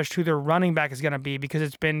established who their running back is going to be, because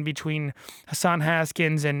it's been between Hassan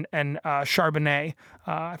Haskins and Charbonnet.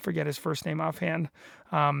 I forget his first name offhand.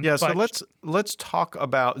 So let's talk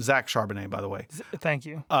about Zach Charbonnet, by the way. Thank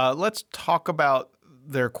you. Let's talk about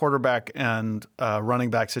their quarterback and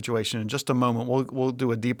running back situation in just a moment. We'll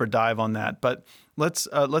do a deeper dive on that. But let's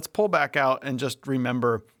pull back out and just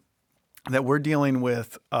remember that we're dealing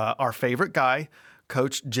with our favorite guy,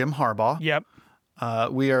 Coach Jim Harbaugh. Yep.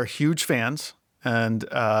 We are huge fans, and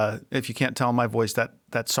if you can't tell in my voice,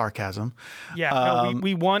 that's sarcasm. Yeah,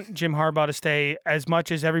 we want Jim Harbaugh to stay as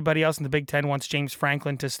much as everybody else in the Big Ten wants James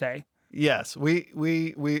Franklin to stay. Yes, we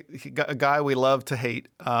got a guy we love to hate,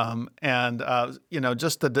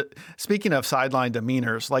 just speaking of sideline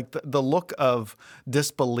demeanors, like the look of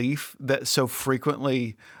disbelief that so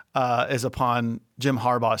frequently is upon Jim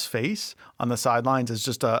Harbaugh's face on the sidelines is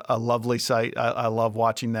just a lovely sight. I love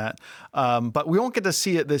watching that, but we won't get to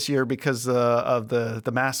see it this year because of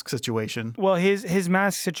the mask situation. Well, his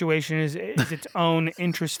mask situation is its own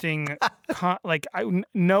interesting.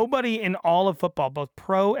 Nobody in all of football, both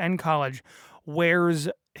pro and college, wears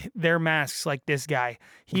their masks like this guy.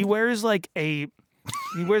 He wears the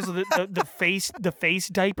face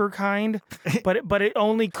diaper kind, but it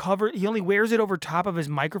only he only wears it over top of his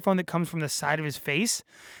microphone that comes from the side of his face,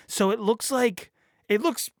 so it looks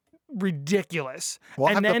ridiculous. We'll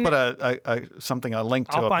and have then, to put a link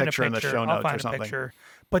to I'll a find picture in the show I'll notes find or something. A picture.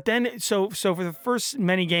 But then, so for the first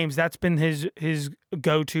many games, that's been his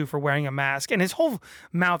go-to for wearing a mask, and his whole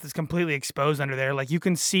mouth is completely exposed under there. Like you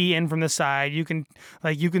can see in from the side, you can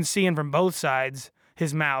see in from both sides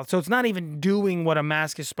his mouth. So it's not even doing what a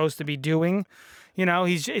mask is supposed to be doing.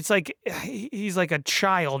 It's like he's like a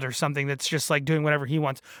child or something that's just like doing whatever he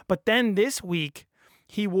wants. But then this week,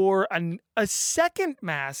 he wore a second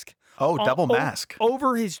mask. Oh, double mask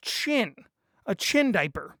over his chin, a chin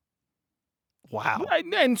diaper. Wow.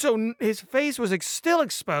 And so his face was still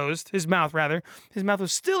exposed, his mouth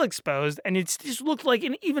was still exposed, and it just looked like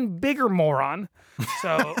an even bigger moron.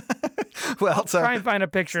 So I'll try and find a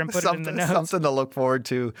picture and put it in the notes. Something to look forward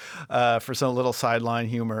to for some little sideline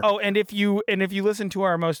humor. Oh, and if you listen to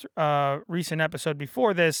our most recent episode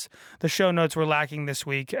before this, the show notes were lacking this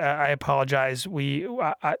week. I apologize.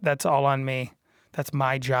 That's all on me. That's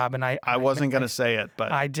my job, and I wasn't going to say it,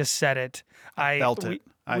 but I just said it. I felt it.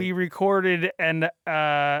 We recorded and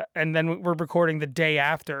then we're recording the day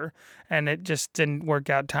after, and it just didn't work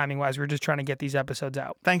out timing wise. We were just trying to get these episodes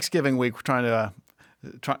out. Thanksgiving week, we're trying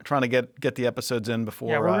to get the episodes in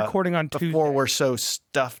before. Yeah, we're recording on Tuesday. Before we're so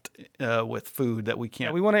stuffed with food that we can't.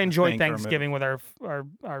 Yeah, we want to enjoy Thanksgiving with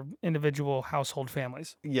our individual household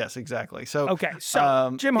families. Yes, exactly. So okay,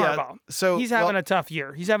 so Jim Harbaugh. So he's having a tough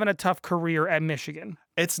year. He's having a tough career at Michigan.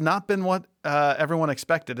 It's not been what everyone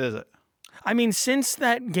expected, is it? I mean, since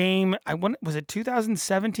that game, was it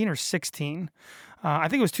 2017 or 16? I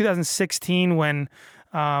think it was 2016 when,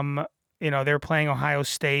 they were playing Ohio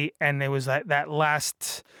State, and there was that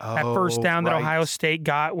first down that Ohio State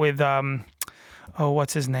got with,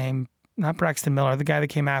 what's his name? Not Braxton Miller, the guy that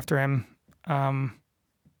came after him.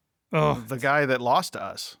 The guy that lost to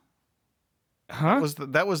us. Huh?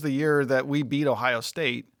 That was the year that we beat Ohio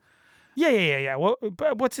State. Yeah.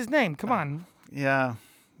 What's his name? Come on. Yeah.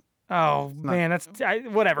 Oh man, that's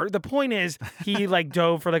whatever. The point is, he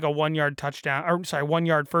dove for a 1 yard touchdown, or sorry, 1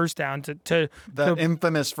 yard first down to the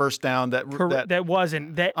infamous first down that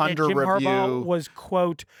wasn't that under Jim review Harbaugh was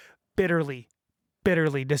quote bitterly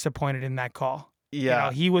disappointed in that call.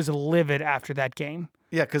 Yeah, he was livid after that game.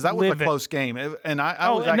 Yeah, because that was a close game, and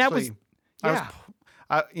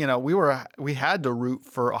we had to root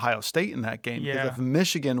for Ohio State in that game. Yeah. Because if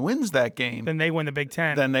Michigan wins that game, then they win the Big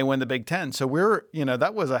Ten. So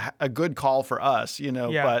that was a good call for us,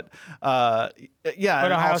 Yeah. But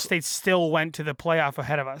Ohio State still went to the playoff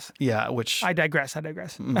ahead of us. Yeah, which I digress.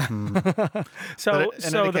 Mm-hmm. So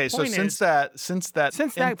since that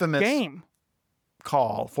infamous game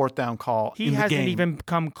call, fourth down call, he hasn't even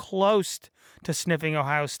come close to sniffing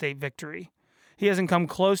Ohio State victory. He hasn't come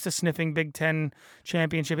close to sniffing Big Ten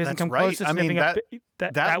championship. He hasn't That's come close right. to I mean, sniffing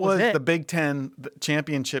that was it. the Big Ten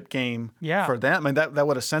championship game for them. I mean, that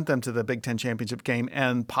would have sent them to the Big Ten championship game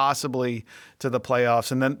and possibly to the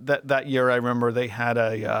playoffs. And then that year, I remember they had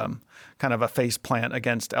a kind of a face plant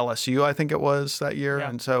against LSU, I think it was that year. Yeah.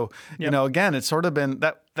 And so, you know, again, it's sort of been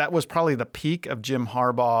that was probably the peak of Jim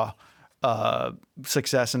Harbaugh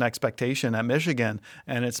success and expectation at Michigan.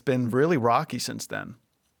 And it's been really rocky since then.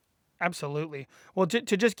 Absolutely. Well, to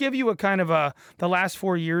just give you a kind of the last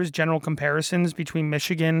 4 years general comparisons between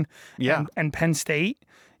Michigan and Penn State,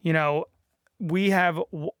 you know, we have,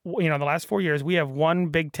 you know, the last 4 years, we have one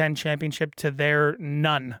Big Ten championship to their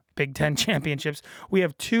none Big Ten championships. We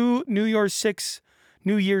have 2 New Year's Six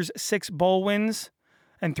bowl wins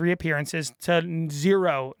and 3 appearances to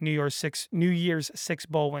 0 New Year's Six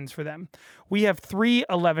bowl wins for them. We have 3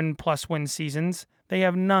 11+ win seasons. They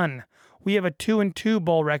have none. We have a 2-2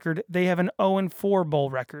 bowl record. They have an 0-4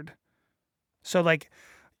 bowl record. So, like,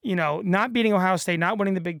 you know, not beating Ohio State, not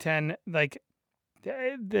winning the Big Ten, like,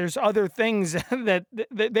 there's other things that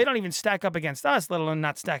they don't even stack up against us, let alone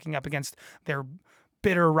not stacking up against their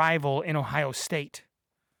bitter rival in Ohio State.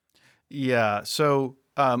 Yeah. So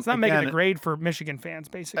it's not making the grade for Michigan fans,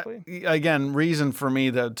 basically. Again, reason for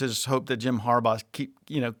me to just hope that Jim Harbaugh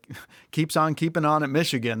keeps on keeping on at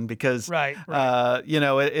Michigan because right. You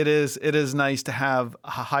know, it is nice to have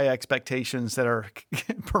high expectations that are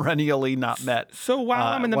perennially not met. So while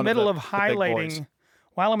I'm in the middle of highlighting,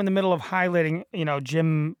 you know,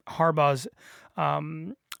 Jim Harbaugh's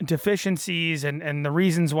deficiencies and the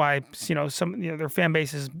reasons why, you know, their fan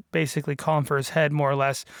base is basically calling for his head more or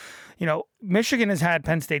less. You know, Michigan has had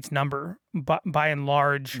Penn State's number by and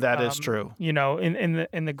large. That is true. You know,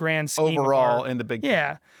 in the grand scheme overall in the Big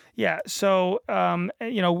Ten. Yeah. So,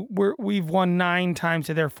 you know, we've won 9 times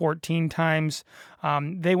to their 14 times.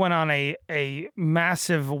 They went on a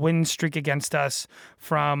massive win streak against us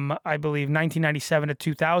from, I believe, 1997 to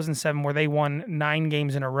 2007, where they won 9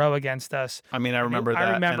 games in a row against us. I mean, I remember that.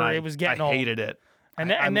 I remember it was getting old. I hated it. And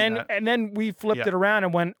then we flipped it around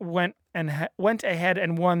and went ahead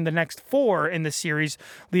and won the next 4 in the series,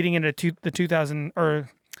 leading into the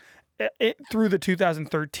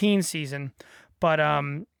 2013 season. But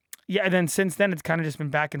yeah, and then since then it's kind of just been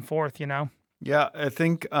back and forth, you know. Yeah, I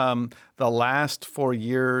think the last 4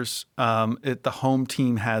 years, the home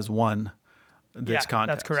team has won this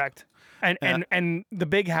contest. That's correct. And the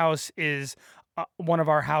Big House is one of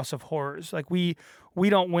our house of horrors. Like we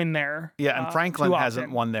don't win there. Yeah, and Franklin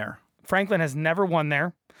hasn't won there. Franklin has never won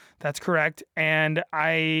there. That's correct. And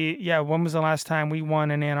when was the last time we won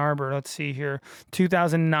in Ann Arbor? Let's see here.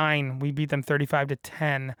 2009, we beat them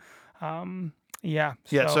 35-10. So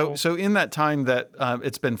in that time that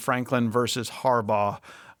it's been Franklin versus Harbaugh,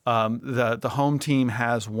 the home team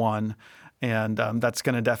has won, and that's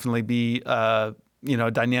going to definitely be a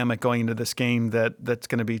dynamic going into this game that's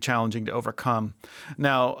going to be challenging to overcome.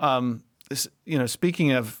 Now,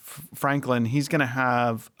 speaking of Franklin, he's going to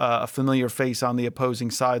have a familiar face on the opposing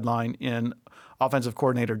sideline in offensive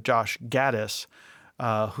coordinator Josh Gattis,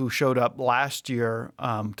 who showed up last year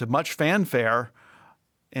to much fanfare.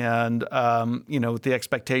 And, with the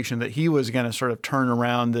expectation that he was going to sort of turn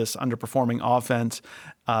around this underperforming offense.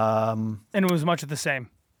 And it was much of the same.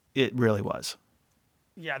 It really was.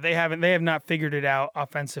 Yeah, they have not figured it out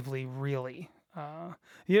offensively, really.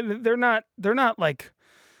 They're not like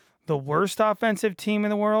the worst offensive team in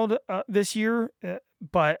the world this year,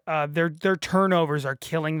 but their turnovers are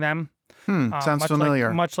killing them. Sounds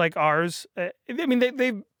familiar. Much like ours. I mean,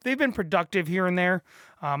 they've been productive here and there,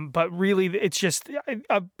 but really, it's just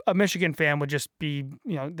a Michigan fan would just be,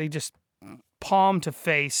 they just palm to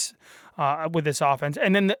face with this offense,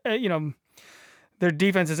 and then their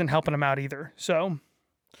defense isn't helping them out either. So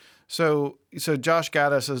Josh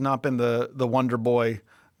Gattis has not been the wonder boy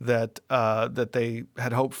that they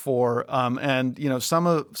had hoped for, and some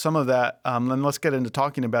of that. And let's get into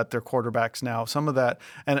talking about their quarterbacks now. Some of that,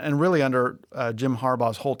 and really under Jim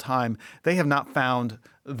Harbaugh's whole time, they have not found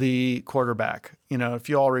the quarterback. If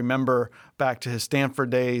you all remember back to his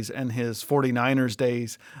Stanford days and his 49ers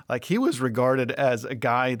days, like he was regarded as a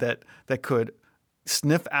guy that could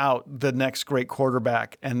sniff out the next great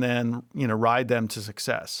quarterback and then ride them to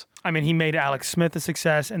success. I mean, he made Alex Smith a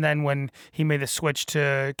success, and then when he made the switch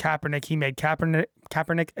to Kaepernick, he made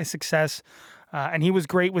Kaepernick a success, and he was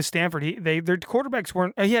great with Stanford. Their quarterbacks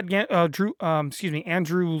weren't. He had Andrew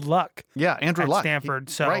Luck. Yeah, Andrew Luck,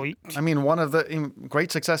 Stanford. Right. I mean, one of the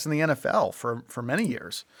great success in the NFL for many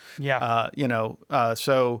years. Yeah.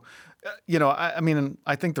 So I mean,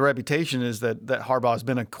 I think the reputation is that Harbaugh has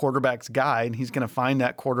been a quarterback's guy, and he's going to find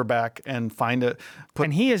that quarterback and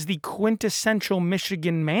and he is the quintessential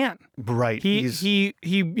Michigan man. Right. He's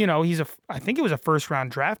I think it was a first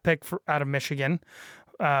round draft pick out of Michigan,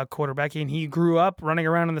 quarterback, and he grew up running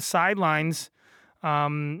around on the sidelines.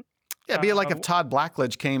 Be it like if Todd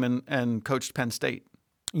Blackledge came and coached Penn State.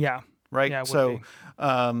 Yeah. Right. Yeah, so,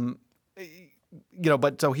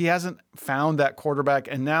 but so he hasn't found that quarterback,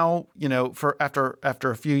 and now for after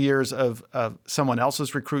a few years of someone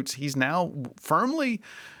else's recruits, he's now firmly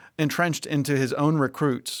entrenched into his own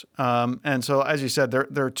recruits. And so, as you said,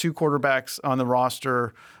 there are two quarterbacks on the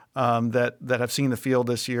roster that have seen the field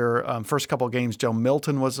this year. First couple of games, Joe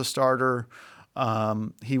Milton was a starter.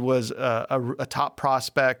 He was a top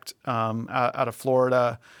prospect out of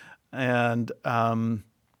Florida, and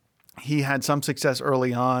he had some success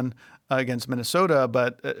early on against Minnesota,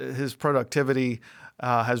 but his productivity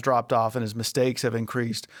has dropped off and his mistakes have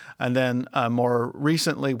increased. And then more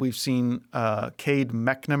recently, we've seen Cade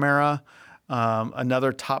McNamara,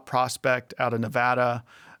 another top prospect out of Nevada.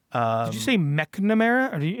 Did you say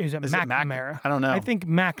McNamara, or is it McNamara? I don't know. I think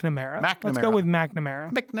McNamara. Let's go with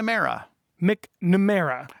McNamara. McNamara.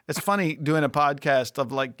 It's funny doing a podcast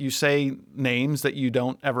of you say names that you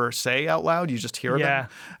don't ever say out loud. You just hear them.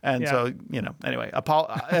 And so, anyway,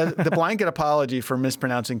 the blanket apology for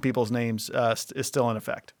mispronouncing people's names is still in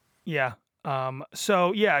effect. Yeah.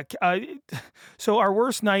 So our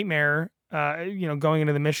worst nightmare, going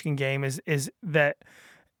into the Michigan game is that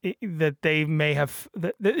they may have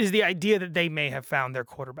is the idea that they may have found their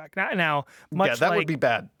quarterback. Now would be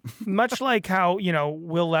bad. Much like how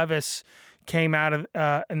Will Levis came out of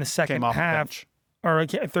in the second half,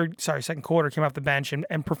 second quarter, came off the bench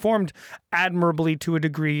and performed admirably to a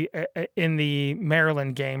degree in the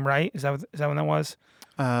Maryland game. Right? Is that when that was?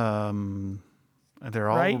 They're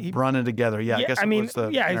all running together. Yeah, I guess it was the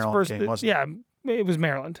Maryland game, wasn't it? Yeah, it was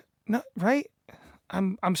Maryland. No, right?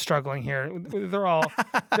 I'm struggling here. They're all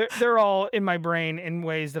in my brain in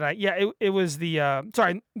ways that it was the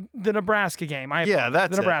Nebraska game.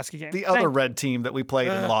 That's the Nebraska game. The other red team that we played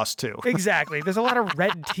and lost to. Exactly. There's a lot of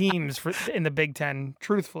red teams in the Big Ten,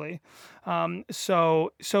 truthfully.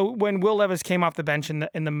 So when Will Levis came off the bench in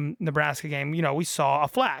the Nebraska game, we saw a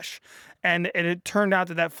flash, and it turned out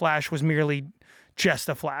that flash was merely just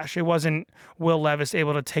a flash. It wasn't Will Levis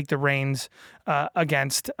able to take the reins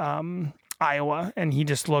against Iowa, and he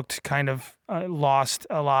just looked kind of lost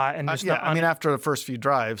a lot. And just after the first few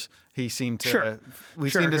drives, he seemed to. We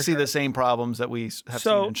seem to see the same problems that we have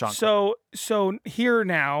seen in Shankland. So here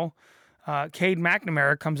now, Cade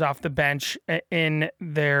McNamara comes off the bench in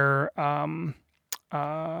their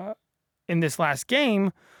in this last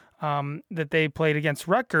game that they played against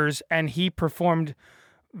Rutgers, and he performed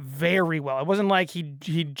very well. It wasn't like he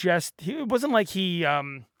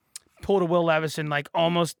pulled a Will Levis and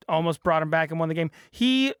almost brought him back and won the game.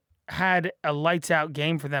 He had a lights out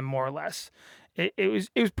game for them, more or less. It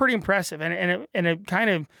was pretty impressive, and it kind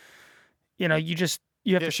of, you have to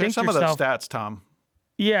think some yourself, of those stats, Tom.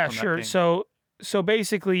 Yeah, sure. So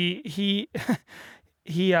basically he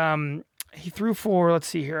threw for, let's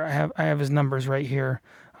see here. I have his numbers right here.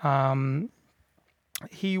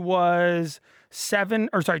 He was 27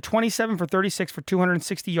 for 36 for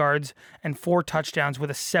 260 yards and 4 touchdowns with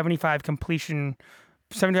a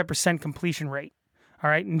 75% completion rate. All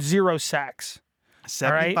right, and 0 sacks.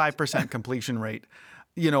 75% completion rate.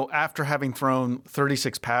 After having thrown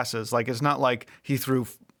 36 passes, it's not like he threw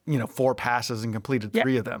 4 passes and completed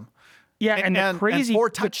 3 of them. Yeah, and 4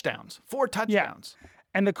 touchdowns. 4 touchdowns. Yeah.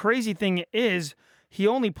 And the crazy thing is, he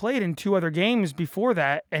only played in 2 other games before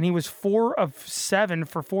that, and he was 4 of 7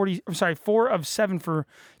 for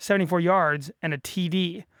 74 yards and a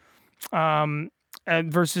TD. And that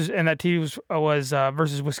TD was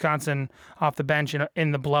versus Wisconsin off the bench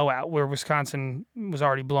in the blowout, where Wisconsin was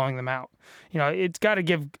already blowing them out. It's got to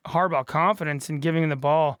give Harbaugh confidence in giving him the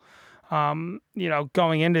ball.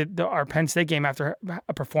 Going into our Penn State game after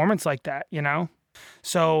a performance like that.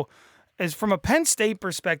 So, as from a Penn State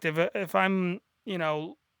perspective, if I'm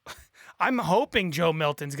I'm hoping Joe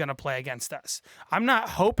Milton's going to play against us. I'm not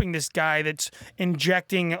hoping this guy that's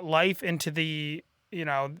injecting life into the,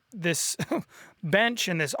 this bench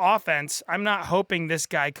and this offense. I'm not hoping this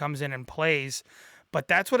guy comes in and plays, but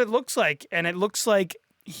that's what it looks like. And it looks like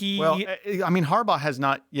Harbaugh has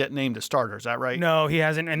not yet named a starter. Is that right? No, he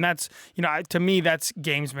hasn't. And that's, to me, that's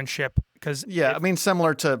gamesmanship.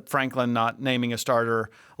 Similar to Franklin not naming a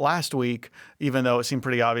starter last week, even though it seemed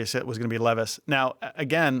pretty obvious it was going to be Levis. Now,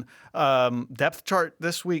 again, depth chart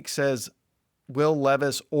this week says Will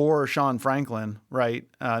Levis or Sean Franklin, right?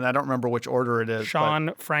 And I don't remember which order it is.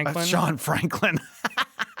 Sean Franklin. Sean Franklin.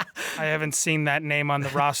 I haven't seen that name on the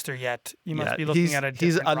roster yet. You must be looking at a different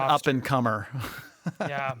He's an roster. up-and-comer.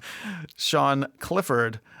 Yeah. Sean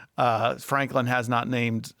Clifford. Franklin has not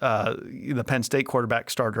named the Penn State quarterback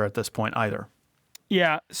starter at this point either.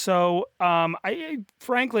 Yeah. So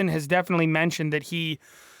Franklin has definitely mentioned that he's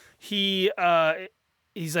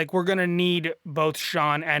like, we're gonna need both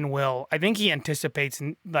Sean and Will. I think he anticipates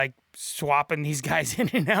like swapping these guys in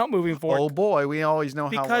and out moving forward. Oh boy, we always know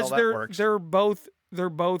how well that works. They're both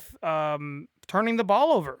turning the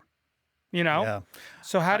ball over. You know? Yeah.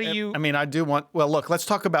 So how do you... I mean, I do want... Well, look, let's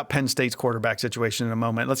talk about Penn State's quarterback situation in a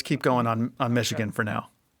moment. Let's keep going on Michigan for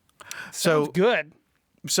now. Sounds good.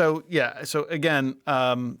 So, yeah. So, again,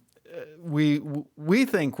 we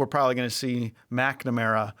think we're probably going to see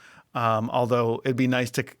McNamara, although it'd be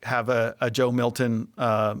nice to have a Joe Milton,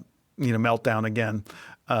 meltdown again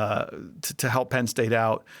to help Penn State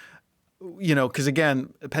out. Because,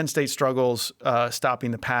 again, Penn State struggles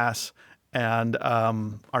stopping the pass. And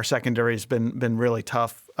our secondary has been really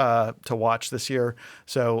tough to watch this year.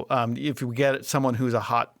 So if we get someone who's a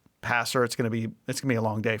hot passer, it's gonna be a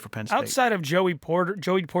long day for Penn State. Outside of Joey Porter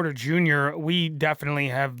Jr., we definitely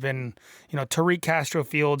have been. Tariq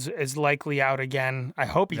Castro-Fields is likely out again. I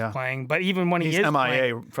hope he's playing, but even when he's he is MIA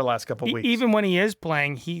playing, for the last couple of weeks. Even when he is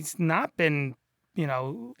playing, he's not been.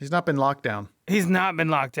 He's not been locked down. He's not been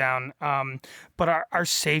locked down. But our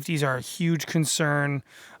safeties are a huge concern.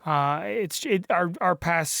 Our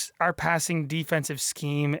passing defensive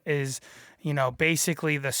scheme is,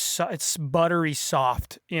 basically it's buttery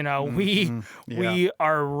soft. We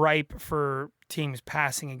are ripe for teams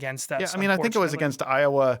passing against us. Yeah, I mean, I think it was against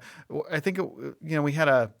Iowa. I think we had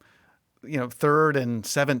a 3rd and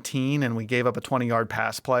 17, and we gave up a 20-yard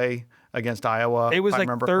pass play against Iowa. It was if like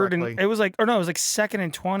I remember third correctly. and it was like 2nd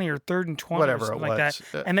and 20 or 3rd and 20, whatever or something it was like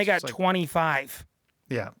that, and they got 25.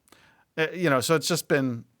 Yeah, so it's just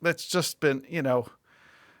been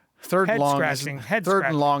third Head and long. scratching. Third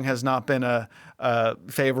and long has not been a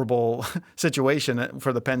favorable situation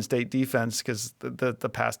for the Penn State defense because the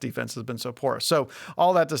pass defense has been so poor. So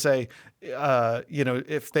all that to say,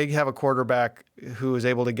 if they have a quarterback who is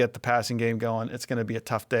able to get the passing game going, it's going to be a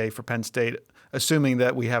tough day for Penn State, assuming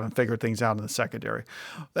that we haven't figured things out in the secondary.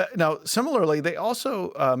 Now, similarly, they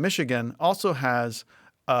also Michigan also has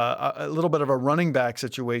a little bit of a running back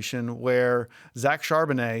situation where Zach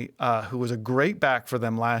Charbonnet, who was a great back for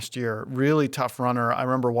them last year, really tough runner. I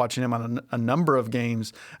remember watching him on a number of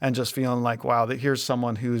games and just feeling like, wow, here's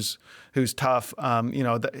someone who's tough.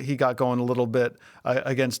 He got going a little bit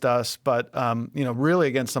against us, but really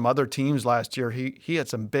against some other teams last year, he had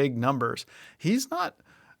some big numbers. He's not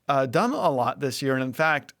done a lot this year, and in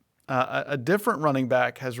fact, a different running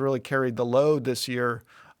back has really carried the load this year.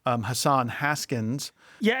 Hassan Haskins.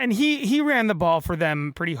 Yeah, and he ran the ball for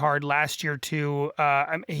them pretty hard last year too.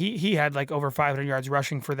 He had like over 500 yards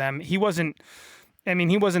rushing for them. He wasn't their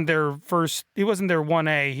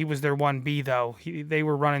 1A. He was their 1B though. They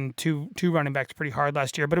were running two running backs pretty hard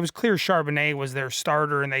last year, but it was clear Charbonnet was their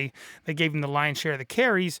starter, and they gave him the lion's share of the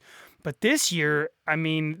carries. But this year, I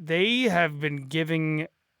mean, they have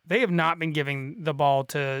not been giving the ball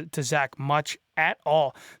to Zach much at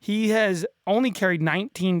all. He has only carried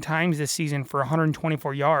 19 times this season for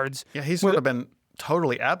 124 yards. Yeah, he's sort of been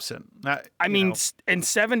totally absent. And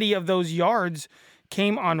 70 of those yards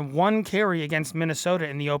came on one carry against Minnesota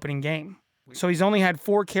in the opening game. So he's only had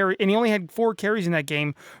 4 carries, and he only had 4 carries in that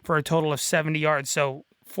game for a total of 70 yards. So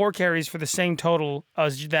 4 carries for the same total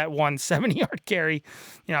as that one 70-yard carry,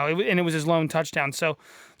 and it was his lone touchdown. So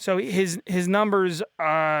his numbers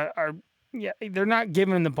are they're not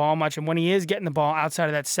giving him the ball much, and when he is getting the ball outside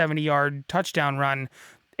of that 70-yard touchdown run,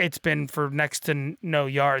 it's been for next to no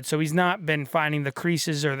yards. So he's not been finding the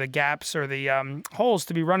creases or the gaps or the holes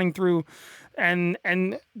to be running through, and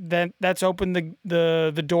that's opened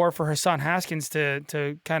the door for Hassan Haskins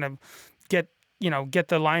to kind of get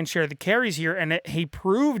the lion's share of the carries here, and he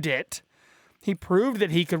proved it. He proved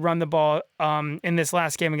that he could run the ball in this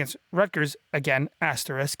last game against Rutgers. Again,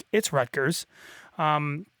 asterisk, it's Rutgers.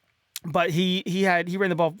 But he ran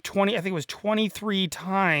the ball 23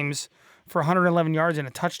 times for 111 yards and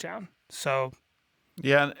a touchdown. So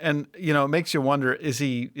yeah, and it makes you wonder: is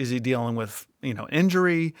he dealing with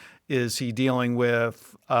injury? Is he dealing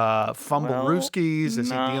with fumble-rooskies? Is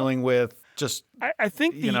he dealing with just I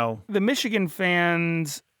think the Michigan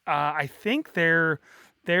fans, I think they're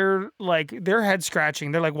head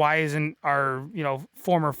scratching. They're like, why isn't our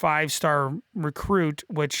former 5-star recruit,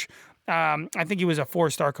 which I think he was a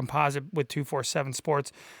 4-star composite with 247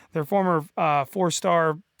 Sports, their former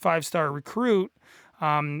 4-star 5-star recruit,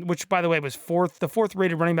 which, by the way, was the fourth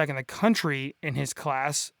rated running back in the country in his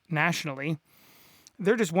class nationally.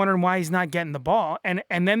 They're just wondering why he's not getting the ball. And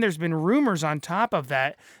then there's been rumors on top of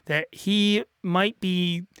that he might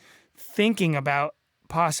be thinking about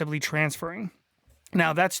possibly transferring.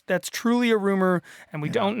 Now, that's truly a rumor, and we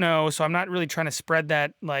don't know, so I'm not really trying to spread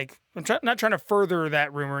that, not trying to further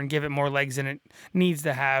that rumor and give it more legs than it needs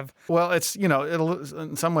to have. Well, it's,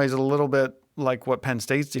 in some ways a little bit like what Penn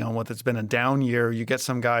State's dealing with. It's been a down year. You get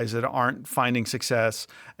some guys that aren't finding success,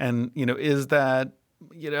 and, is that,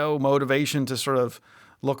 motivation to sort of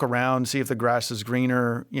look around, see if the grass is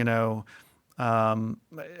greener, you want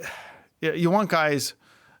guys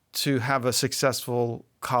to have a successful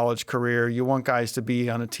college career. You want guys to be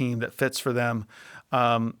on a team that fits for them.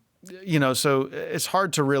 So it's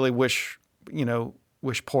hard to really wish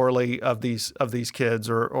poorly of these kids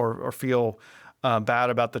or feel bad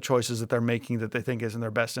about the choices that they're making that they think is in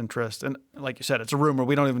their best interest. And like you said, it's a rumor.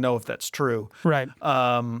 We don't even know if that's true. Right.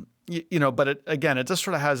 But it just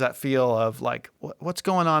sort of has that feel of like, what's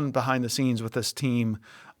going on behind the scenes with this team?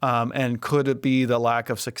 And could it be the lack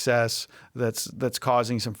of success that's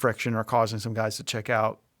causing some friction or causing some guys to check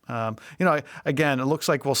out? Again, it looks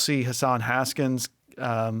like we'll see Hassan Haskins,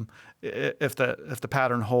 if the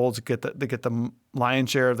pattern holds, get the lion's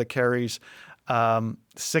share of the carries.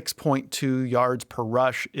 6.2 yards per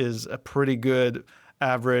rush is a pretty good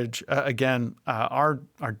average. Our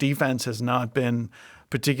defense has not been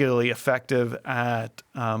particularly effective at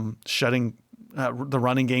shutting the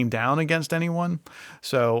running game down against anyone.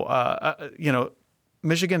 So,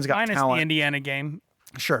 Michigan's got minus talent. The Indiana game.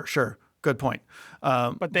 Sure. Good point.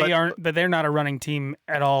 But they're not a running team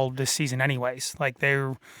at all this season anyways. Like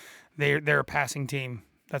they're a passing team.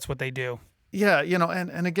 That's what they do. Yeah.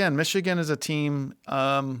 And again, Michigan is a team,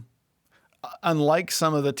 unlike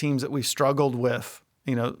some of the teams that we struggled with,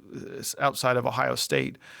 outside of Ohio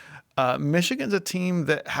State, Michigan's a team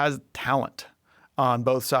that has talent on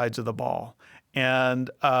both sides of the ball. And,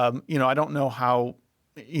 I don't know how,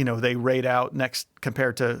 they rate out next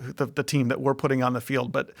compared to the team that we're putting on the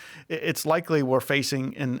field, but it's likely we're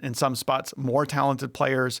facing in some spots more talented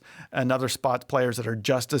players and other spots players that are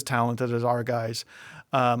just as talented as our guys.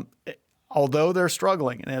 Although they're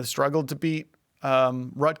struggling and have struggled to beat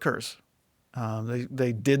Rutgers.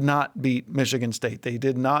 They did not beat Michigan State. They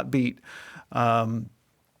did not beat,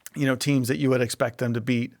 teams that you would expect them to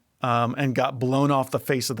beat. And got blown off the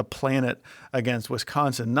face of the planet against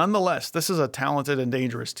Wisconsin. Nonetheless, this is a talented and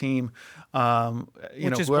dangerous team.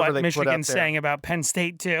 Which is what Michigan's saying about Penn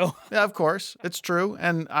State too. Yeah, of course, it's true.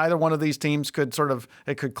 And either one of these teams could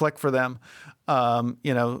could click for them.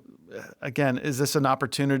 Again, is this an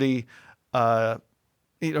opportunity?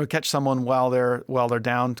 Catch someone while they're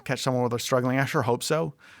down, catch someone while they're struggling? I sure hope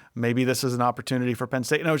so. Maybe this is an opportunity for Penn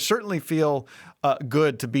State. And I would certainly feel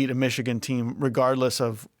good to beat a Michigan team, regardless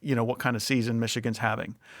of, what kind of season Michigan's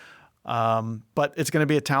having. But it's going to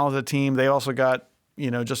be a talented team. They also got,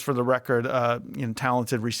 just for the record,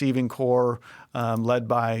 talented receiving core led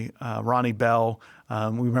by Ronnie Bell.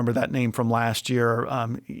 We remember that name from last year.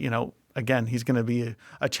 Again, he's going to be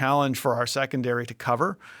a challenge for our secondary to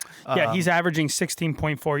cover. Yeah, he's averaging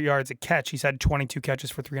 16.4 yards a catch. He's had 22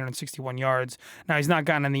 catches for 361 yards. Now, he's not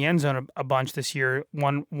gotten in the end zone a bunch this year,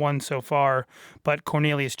 one so far, but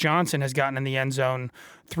Cornelius Johnson has gotten in the end zone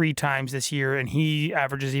 3 times this year, and he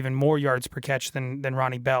averages even more yards per catch than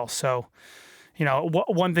Ronnie Bell. So,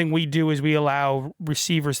 one thing we do is we allow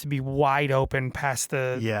receivers to be wide open past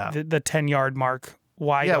the 10-yard mark.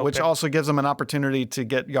 Open. Which also gives them an opportunity to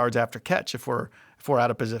get yards after catch if we're out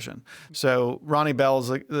of position. So Ronnie Bell's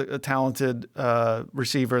a talented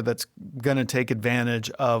receiver that's going to take advantage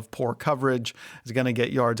of poor coverage, is going to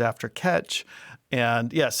get yards after catch,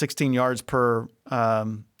 and 16 yards per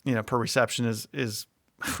reception is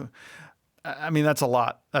I mean, that's a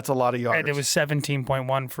lot. That's a lot of yards. And it was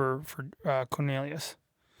 17.1 for Cornelius.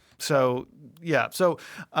 So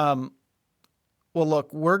well,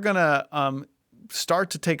 look, we're gonna start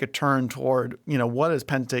to take a turn toward, what is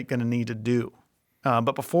Penn State going to need to do?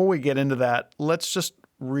 But before we get into that, let's just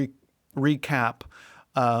recap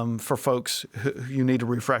for folks who you need a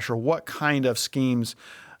refresher. What kind of schemes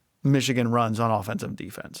Michigan runs on offense and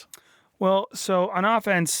defense? Well, so on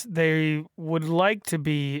offense, they would like to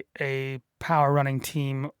be a power running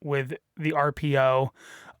team with the RPO,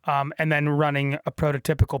 and then running a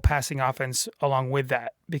prototypical passing offense along with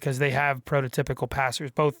that, because they have prototypical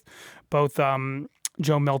passers. Both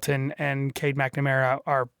Joe Milton and Cade McNamara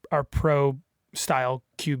are pro style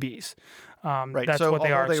QBs. Right. That's so what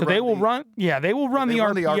they are. They will run the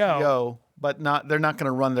RPO. but they're not going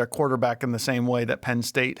to run their quarterback in the same way that Penn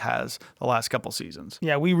State has the last couple seasons.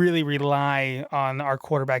 Yeah, we really rely on our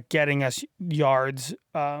quarterback getting us yards.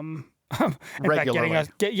 In Regularly.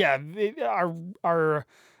 fact, our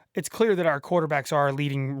it's clear that our quarterbacks are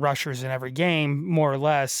leading rushers in every game, more or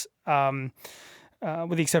less. With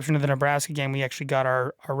the exception of the Nebraska game, we actually got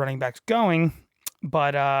our running backs going.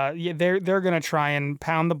 But they're going to try and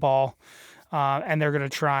pound the ball, and they're going to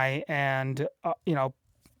try and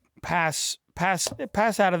pass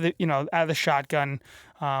out of the shotgun,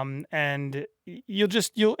 and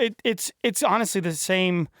it's honestly the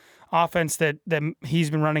same offense that he's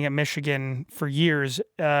been running at Michigan for years.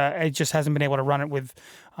 It just hasn't been able to run it with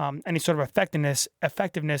any sort of effectiveness.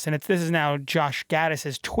 And this is now Josh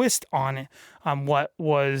Gaddis's twist on it, what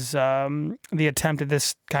was the attempt at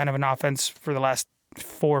this kind of an offense for the last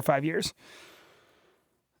 4 or 5 years.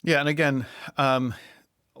 Yeah, and again,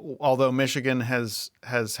 although Michigan has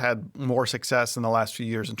had more success in the last few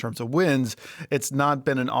years in terms of wins, it's not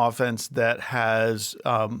been an offense that has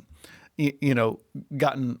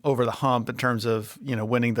gotten over the hump in terms of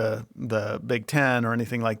winning the Big Ten or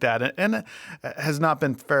anything like that, and has not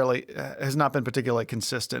been particularly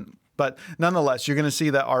consistent. But nonetheless, you're going to see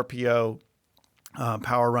that RPO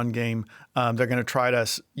power run game. They're going to try to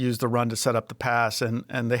use the run to set up the pass,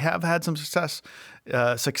 and they have had some success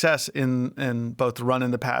in both the run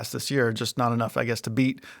and the pass this year. Just not enough, I guess, to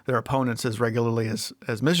beat their opponents as regularly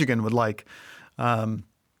as Michigan would like.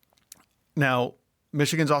 Now,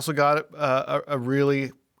 Michigan's also got a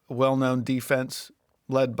really well-known defense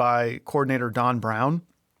led by coordinator Don Brown,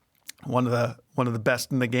 one of the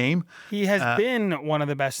best in the game. He has been one of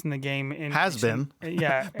the best in the game.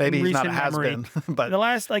 Yeah, maybe he's not a has-been, but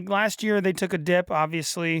last year they took a dip.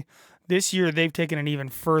 Obviously, this year they've taken an even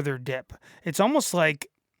further dip. It's almost like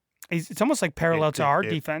parallel to our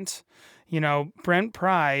defense. Brent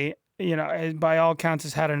Pry, by all accounts,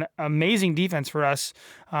 has had an amazing defense for us,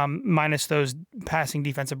 minus those passing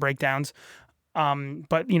defensive breakdowns.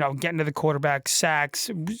 But getting to the quarterback, sacks,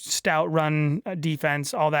 stout run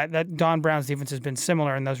defense, all that Don Brown's defense has been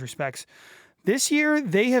similar in those respects. This year,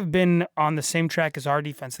 they have been on the same track as our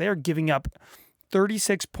defense. They are giving up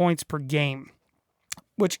 36 points per game,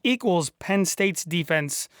 which equals Penn State's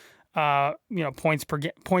defense. Points per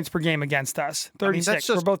game against us. 36.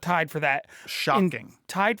 We're both tied for that. Shocking.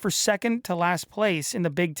 Tied for second to last place in the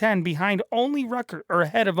Big Ten, ahead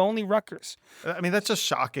of only Rutgers. That's just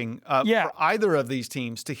shocking. For either of these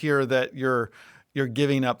teams to hear that you're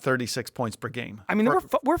giving up 36 points per game.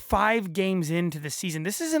 We're 5 games into the season.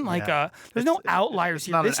 This isn't like there's no outliers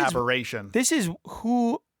here. It's not an aberration. This is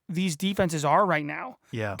who these defenses are right now.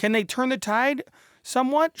 Yeah. Can they turn the tide?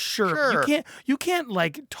 Somewhat, sure. You can't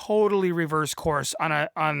like totally reverse course on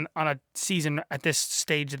a season at this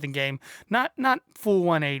stage of the game. Not full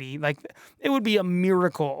 180. Like, it would be a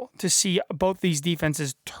miracle to see both these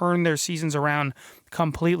defenses turn their seasons around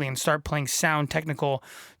completely and start playing sound technical,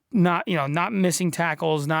 not missing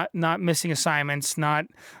tackles, not missing assignments, not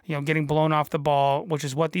getting blown off the ball, which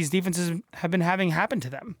is what these defenses have been having happen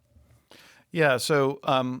to them. Yeah. So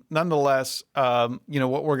nonetheless,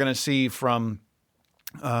 what we're going to see from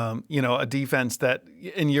a defense that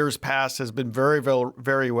in years past has been very,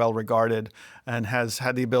 very well regarded and has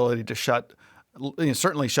had the ability to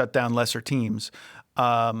certainly shut down lesser teams.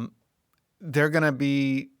 They're going to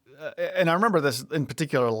be, and I remember this in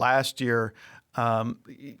particular last year,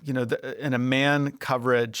 in a man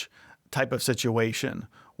coverage type of situation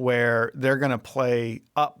where they're going to play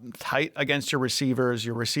up tight against your receivers.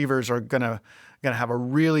 Your receivers are going to have a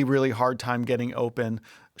really, really hard time getting open.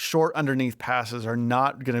 Short underneath passes are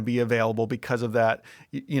not going to be available because of that.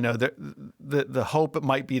 The hope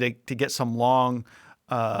might be to get some long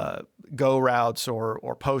go routes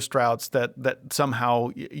or post routes that somehow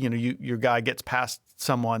your guy gets past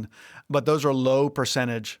someone, but those are low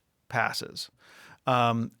percentage passes,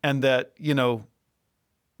 and that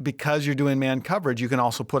because you're doing man coverage, you can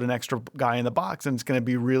also put an extra guy in the box, and it's going to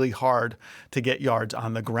be really hard to get yards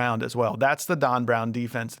on the ground as well. That's the Don Brown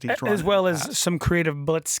defense that he's running. As well as some creative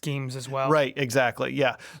blitz schemes as well. Right, exactly,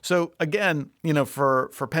 yeah. So again, for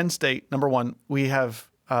Penn State, number one, we have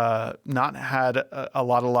not had a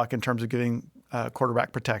lot of luck in terms of giving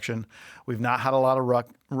quarterback protection. We've not had a lot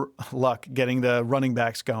of luck getting the running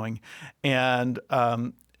backs going. And,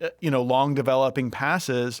 long developing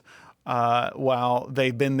passes, while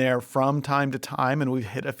they've been there from time to time, and we've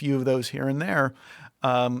hit a few of those here and there,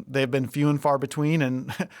 they've been few and far between,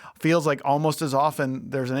 and feels like almost as often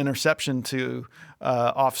there's an interception to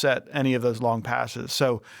offset any of those long passes.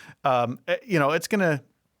 So, it's going to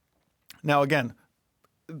 – now, again,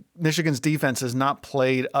 Michigan's defense has not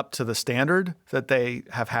played up to the standard that they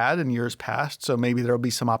have had in years past. So maybe there'll be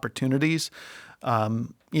some opportunities, mistakes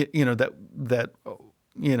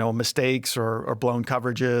or blown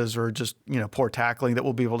coverages or just, poor tackling that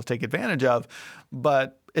we'll be able to take advantage of.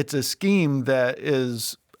 But it's a scheme that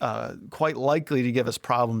is quite likely to give us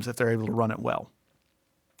problems if they're able to run it well.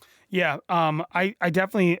 Yeah, I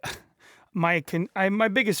definitely my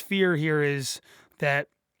biggest fear here is that,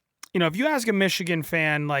 if you ask a Michigan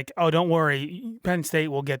fan, like, oh, don't worry, Penn State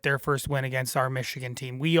will get their first win against our Michigan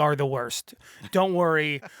team. We are the worst. Don't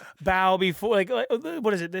worry. Bow before, like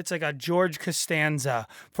what is it? It's like a George Costanza.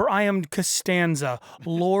 For I am Costanza,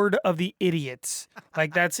 Lord of the Idiots.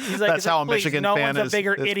 Like he's like, that's how a Michigan no fan one's is a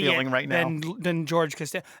bigger is idiot feeling right now. than George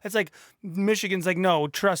Costanza. It's like Michigan's like, no,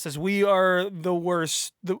 trust us. We are the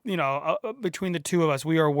worst. Between the two of us,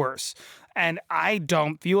 we are worse. And I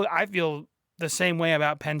feel the same way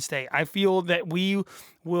about Penn State. I feel that we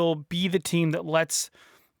will be the team that lets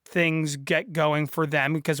things get going for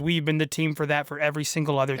them because we've been the team for that for every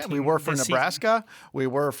single other team. We were for Nebraska. Season. We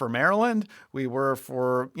were for Maryland. We were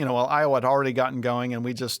for, Iowa had already gotten going and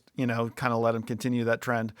we just, kind of let them continue that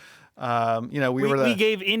trend. We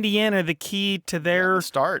gave Indiana the key to their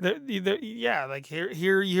start. Here you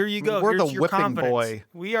go. We're Here's the your whipping confidence. boy.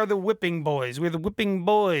 We are the whipping boys. We're the whipping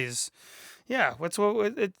boys. Yeah,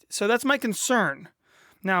 so that's my concern.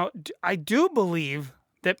 Now, I do believe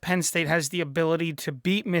that Penn State has the ability to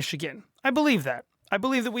beat Michigan. I believe that. I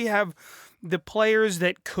believe that we have the players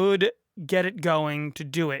that could get it going to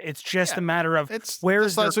do it. It's just a matter of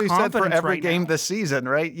where's their confidence right now. That's what we said for every game this season,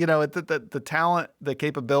 right? The talent, the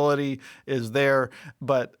capability is there,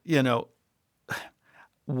 but,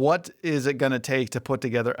 what is it going to take to put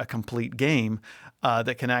together a complete game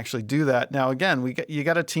that can actually do that? Now, again, you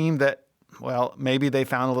got a team that, well, maybe they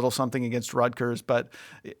found a little something against Rutgers, but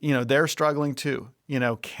they're struggling too.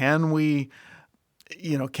 Can we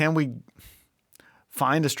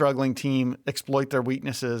find a struggling team, exploit their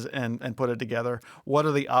weaknesses, and put it together? What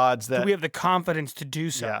are the odds that do we have the confidence to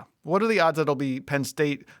do so? Yeah. What are the odds that it'll be Penn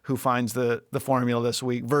State who finds the formula this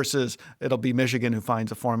week versus it'll be Michigan who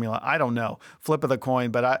finds the formula? I don't know. Flip of the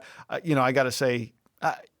coin, but I got to say,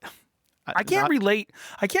 I can't relate.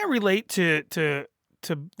 I can't relate to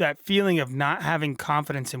that feeling of not having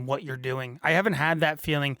confidence in what you're doing. I haven't had that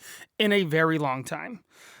feeling in a very long time.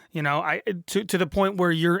 To the point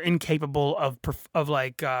where you're incapable of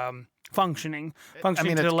functioning. I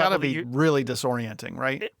mean, it's got to be really disorienting,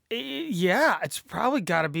 right? It's probably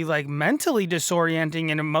got to be like mentally disorienting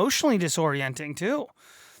and emotionally disorienting too.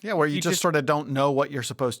 Yeah, where you just sort of don't know what you're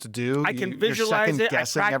supposed to do. I can visualize it. I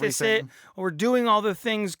practice it. We're doing all the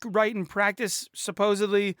things right in practice,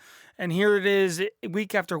 supposedly, and here it is,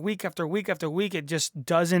 week after week after week after week. It just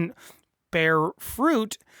doesn't bear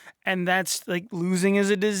fruit, and that's like losing is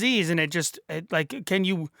a disease. And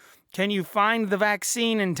can you find the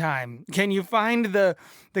vaccine in time? Can you find the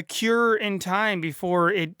cure in time before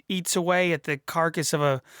it eats away at the carcass of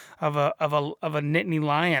a Nittany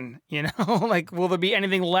lion? Like, will there be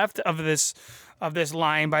anything left of this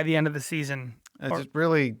lion by the end of the season? It's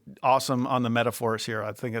really awesome on the metaphors here.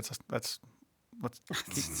 I think that's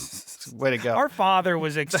way to go. Our father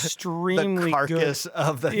was extremely the carcass good.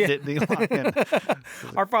 of the Nittany lion.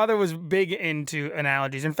 Our father was big into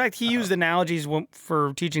analogies. In fact, he used analogies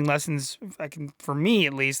for teaching lessons. For me,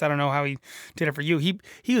 at least, I don't know how he did it for you. He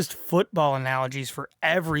used football analogies for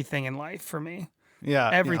everything in life for me. Yeah,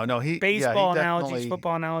 everything. Baseball analogies,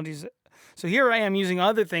 football analogies. So here I am using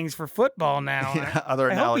other things for football now. Yeah, other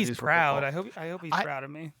analogies. I hope he's for proud. Football. I hope he's proud of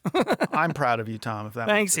me. I'm proud of you, Tom. If that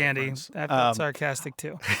thanks, Andy. That's sarcastic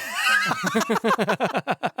too.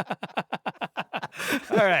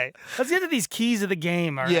 All right, let's get to these keys of the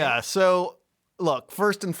game. All right? Yeah. So look,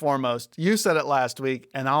 first and foremost, you said it last week,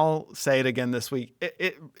 and I'll say it again this week.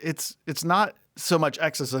 It's not so much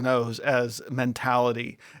X's and O's as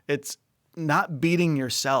mentality. It's not beating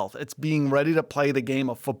yourself. It's being ready to play the game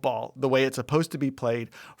of football the way it's supposed to be played,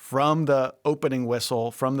 from the opening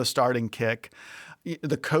whistle, from the starting kick.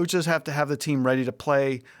 The coaches have to have the team ready to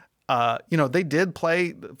play. They did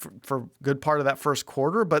play for a good part of that first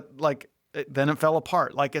quarter, but then it fell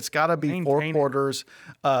apart. Like, it's got to be four quarters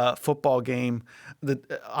football game.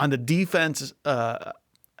 On the defense,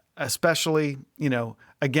 especially,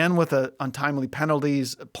 again, with untimely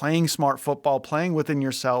penalties, playing smart football, playing within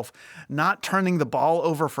yourself, not turning the ball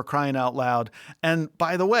over, for crying out loud. And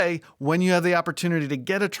by the way, when you have the opportunity to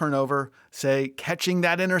get a turnover, say catching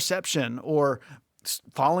that interception or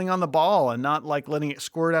falling on the ball and not letting it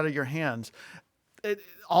squirt out of your hands.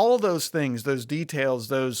 All of those things, those details,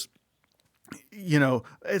 those,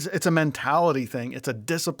 it's a mentality thing. It's a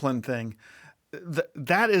discipline thing.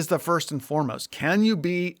 that is the first and foremost. Can you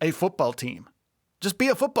be a football team? Just be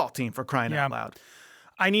a football team, for crying out loud.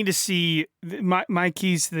 I need to see my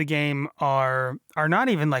keys to the game are not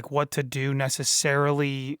even like what to do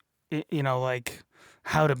necessarily, like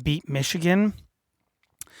how to beat Michigan.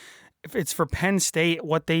 If it's for Penn State,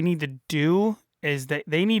 what they need to do is that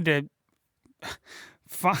they need to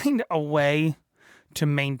find a way to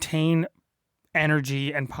maintain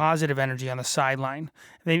energy and positive energy on the sideline.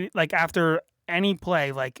 They after any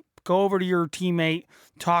play, go over to your teammate,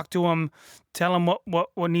 talk to him, tell them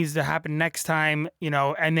what needs to happen next time,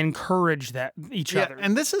 and encourage each other.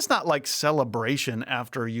 And this is not like celebration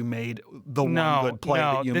after you made the one good play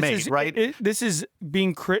that you made, right? This is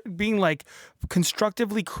being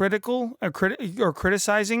constructively critical or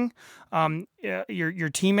criticizing your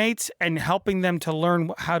teammates and helping them to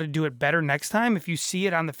learn how to do it better next time if you see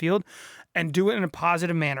it on the field, and do it in a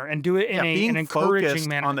positive manner and do it in an encouraging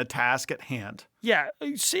manner. On the task at hand. Yeah,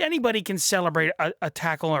 see, anybody can celebrate a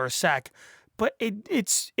tackle or a sack, but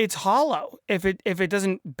it's hollow if it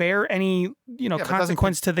doesn't bear any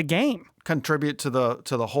consequence to the game. Contribute to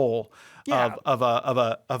the whole of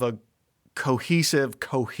a cohesive,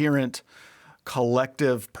 coherent,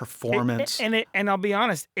 collective performance. And I'll be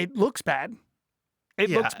honest, it looks bad. It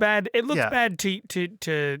looks bad. It looks bad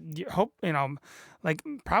to hope,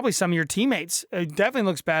 probably some of your teammates. It definitely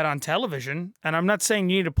looks bad on television. And I'm not saying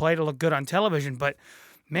you need to play to look good on television, but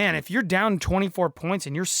man, if you're down 24 points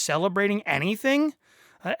and you're celebrating anything,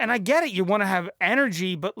 and I get it, you want to have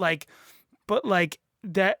energy, but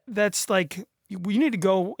that's you need to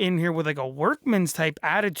go in here with a workman's type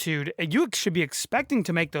attitude. You should be expecting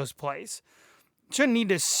to make those plays. You shouldn't need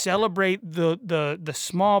to celebrate the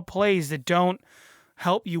small plays that don't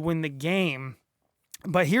help you win the game.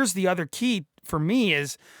 But here's the other key for me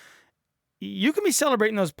is you can be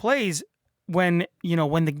celebrating those plays when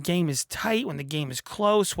the game is tight, when the game is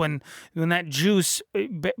close, when that juice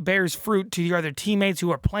bears fruit to your other teammates who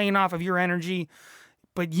are playing off of your energy.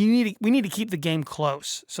 But we need to keep the game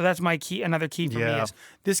close. So that's my key. Another key for me is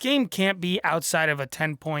this game can't be outside of a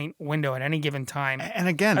 10-point window at any given time. And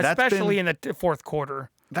again, especially in the fourth quarter.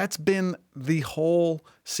 That's been the whole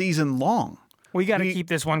season long. We got to keep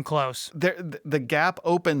this one close. The gap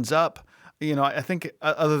opens up. I think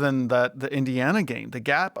other than the Indiana game, the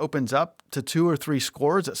gap opens up to 2 or 3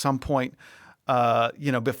 scores at some point,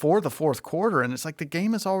 before the fourth quarter. And it's like the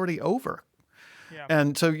game is already over. Yeah.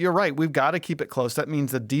 And so you're right. We've got to keep it close. That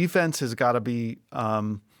means the defense has got to be,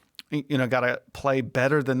 got to play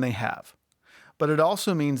better than they have. But it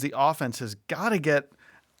also means the offense has got to get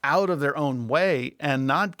out of their own way and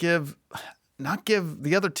not give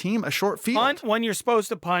the other team a short field. Punt when you're supposed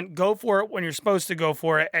to punt. Go for it when you're supposed to go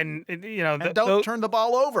for it. And, don't turn the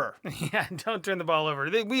ball over. Yeah, don't turn the ball over.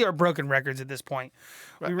 We are broken records at this point.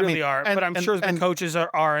 We really are. But I'm sure the coaches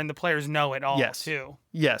are and the players know it all, too.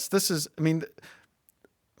 Yes, this is,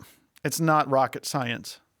 it's not rocket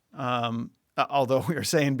science. Although we were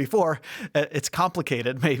saying before, it's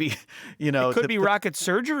complicated, maybe. It could be rocket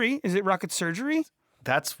surgery. Is it rocket surgery?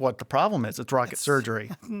 That's what the problem is. It's rocket surgery.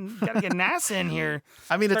 Got to get NASA in here.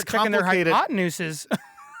 It's complicated. Their hypotenuses.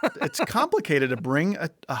 It's complicated to bring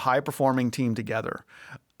a high-performing team together.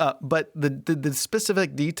 But the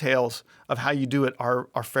specific details of how you do it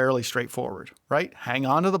are fairly straightforward, right? Hang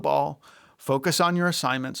on to the ball, focus on your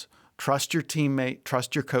assignments, trust your teammate,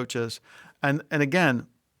 trust your coaches. And again,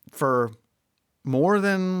 for more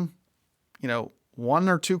than 1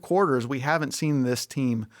 or 2 quarters, we haven't seen this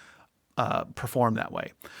team perform that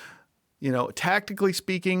way. Tactically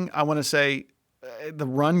speaking, I want to say the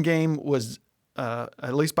run game was,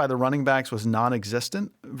 at least by the running backs, was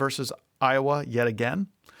non-existent versus Iowa yet again.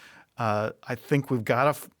 I think we've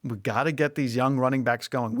got to get these young running backs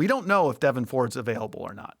going. We don't know if Devin Ford's available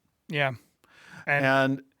or not. Yeah,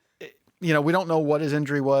 and we don't know what his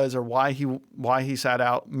injury was or why he sat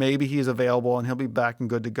out. Maybe he's available and he'll be back and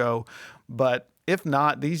good to go. But if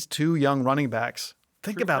not, these 2 young running backs.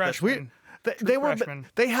 Think about this.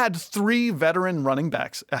 They had 3 veteran running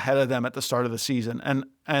backs ahead of them at the start of the season,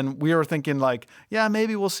 and we were thinking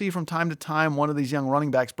maybe we'll see from time to time one of these young running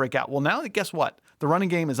backs break out. Well, now guess what? The running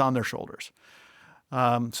game is on their shoulders,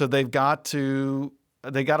 so they've got to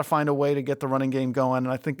find a way to get the running game going.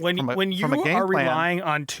 And I think when you are relying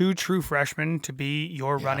on 2 true freshmen to be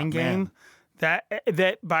your running game, that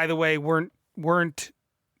by the way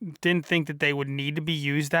didn't think that they would need to be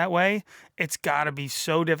used that way. It's got to be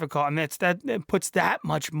so difficult, and it puts that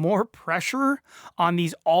much more pressure on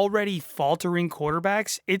these already faltering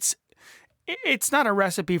quarterbacks. It's not a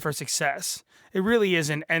recipe for success. It really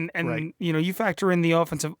isn't. And right. You factor in the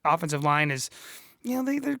offensive line is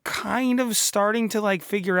they're kind of starting to like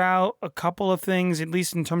figure out a couple of things, at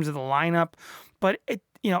least in terms of the lineup. But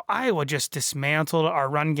Iowa just dismantled our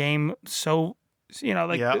run game. So,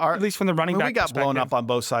 at least from the running back we got perspective. blown up on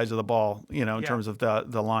both sides of the ball, in terms of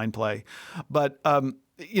the line play. But,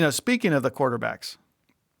 speaking of the quarterbacks,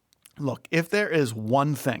 look, if there is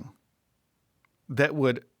one thing that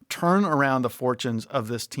would turn around the fortunes of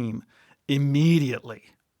this team immediately,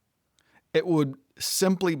 it would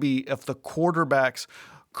simply be if the quarterbacks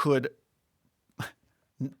could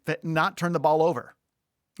not turn the ball over.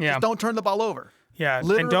 Yeah. Just don't turn the ball over. Yeah,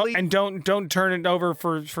 Literally, and don't turn it over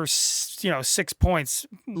for 6 points.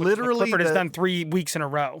 Literally, Clifford has done 3 weeks in a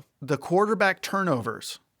row. The quarterback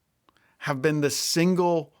turnovers have been the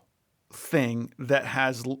single thing that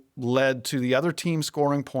has led to the other team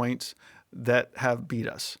scoring points that have beat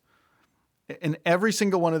us. In every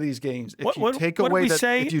single one of these games, if you take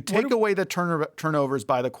away the turnovers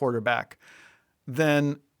by the quarterback,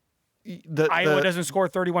 then Iowa doesn't score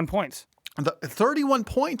 31 points. The 31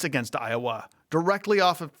 points against Iowa directly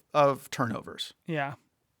off of turnovers. Yeah.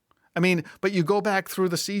 I mean, but you go back through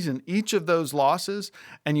the season, each of those losses,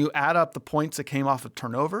 and you add up the points that came off of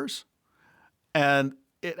turnovers, and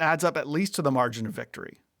it adds up at least to the margin of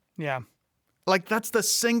victory. Yeah. Like, that's the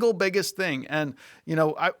single biggest thing. And,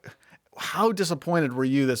 how disappointed were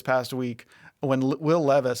you this past week when Will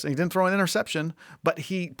Levis, he didn't throw an interception, but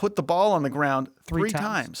he put the ball on the ground three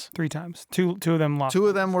times. 3 times. Two of them lost. 2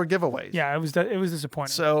 of them were giveaways. Yeah, it was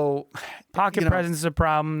disappointing. So pocket presence is a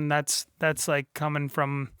problem. That's like coming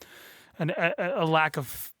from a lack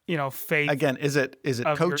of faith. Again, is it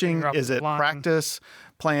coaching? Is it practice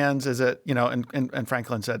plans? Is it and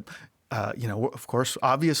Franklin said, of course,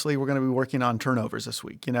 obviously we're going to be working on turnovers this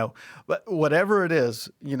week. But whatever it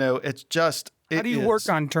is, it's just. How do you work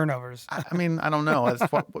on turnovers? I mean, I don't know. That's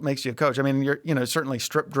what makes you a coach. I mean, you're certainly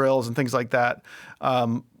strip drills and things like that.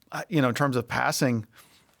 In terms of passing,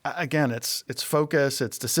 again, it's focus,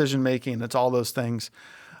 it's decision making, it's all those things.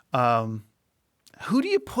 Who do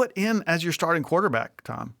you put in as your starting quarterback,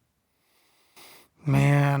 Tom?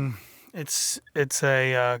 Man, it's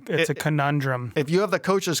a conundrum. If you have the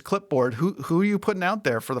coach's clipboard, who are you putting out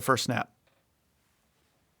there for the first snap?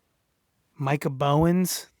 Micah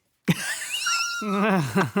Bowens.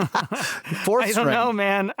 Fourth I string. don't know,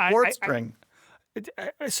 man. Fourth string.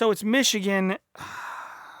 So it's Michigan.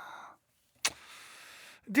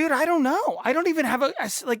 Dude, I don't know. I don't even have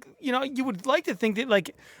you would like to think that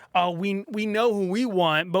we know who we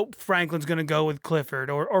want, but Franklin's going to go with Clifford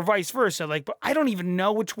or vice versa. But I don't even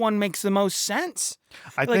know which one makes the most sense.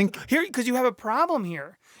 I think here, because you have a problem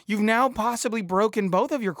here. You've now possibly broken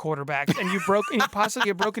both of your quarterbacks, and you possibly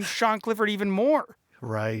have broken Sean Clifford even more.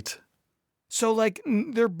 Right. So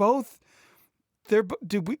they both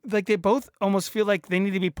almost feel like they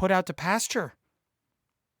need to be put out to pasture.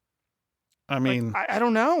 I mean, I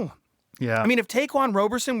don't know. Yeah. I mean, if Taquan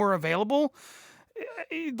Roberson were available,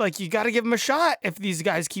 you got to give him a shot if these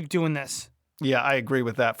guys keep doing this. Yeah, I agree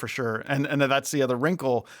with that for sure. And that's the other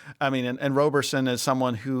wrinkle. I mean, and Roberson is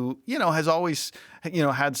someone who, has always,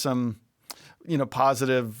 had some,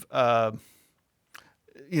 positive,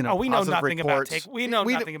 we know nothing reports. about We know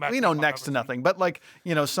nothing about. We know next to nothing. But some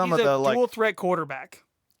He's of the dual threat quarterback.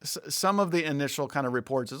 Some of the initial kind of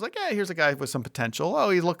reports is here's a guy with some potential. Oh,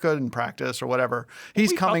 he looked good in practice or whatever.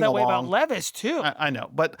 He's coming along. We felt that way about Levis too. I know,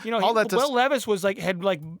 but all that. Will Levis was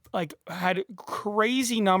had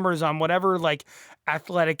crazy numbers on whatever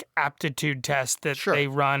athletic aptitude test that they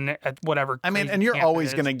run at whatever. I mean, and you're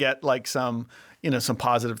always going to get some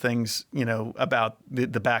positive things, about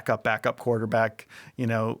the backup quarterback.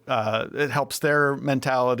 It helps their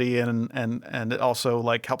mentality and it also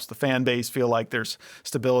helps the fan base feel like there's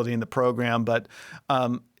stability in the program. But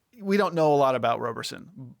we don't know a lot about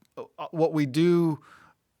Roberson. What we do,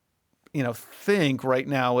 think right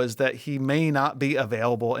now is that he may not be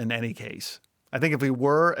available in any case. I think if he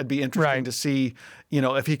were, it'd be interesting to see,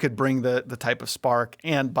 if he could bring the type of spark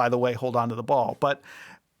and, by the way, hold on to the ball. But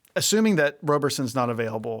assuming that Roberson's not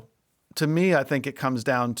available, to me, I think it comes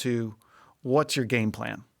down to what's your game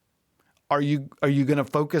plan? Are you going to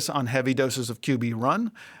focus on heavy doses of QB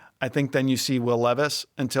run? I think then you see Will Levis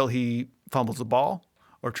until he fumbles the ball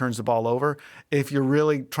or turns the ball over. If you're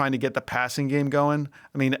really trying to get the passing game going,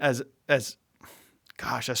 I mean, as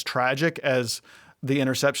tragic as the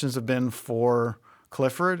interceptions have been for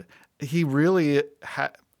Clifford, he really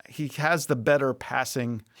he has the better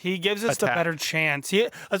passing. He gives us the better chance.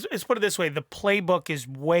 Let's put it this way: the playbook is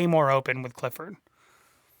way more open with Clifford.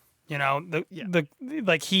 He knows the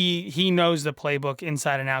playbook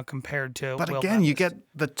inside and out compared to. But Will again, Levis. You get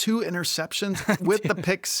the 2 interceptions with the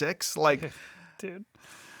pick 6, dude.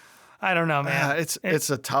 I don't know, man. It's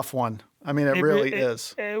a tough one. I mean, it really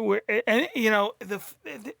is. And what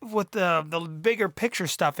the bigger picture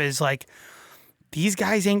stuff is like, these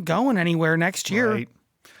guys ain't going anywhere next year.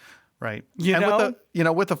 Right. You and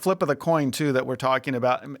know? with the flip of the coin too that we're talking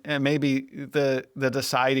about, and maybe the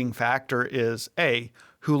deciding factor is A,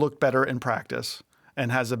 who looked better in practice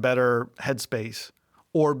and has a better headspace,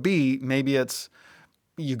 or B, maybe it's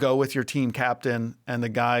you go with your team captain and the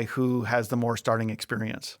guy who has the more starting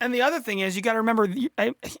experience. And the other thing is, you got to remember,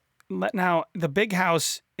 now the big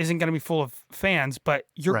house isn't going to be full of fans, but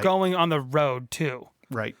you're going on the road too.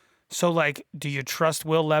 Right. So, like, do you trust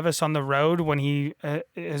Will Levis on the road when he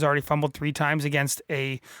has already fumbled 3 times against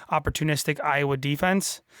a opportunistic Iowa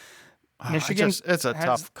defense? Michigan, it's a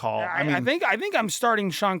tough call. I think I'm starting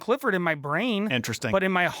Sean Clifford in my brain. Interesting. But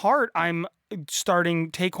in my heart, I'm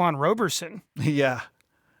starting Taquan Roberson. Yeah.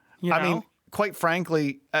 I mean, quite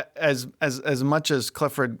frankly, as much as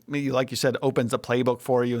Clifford, like you said, opens a playbook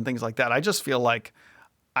for you and things like that, I just feel like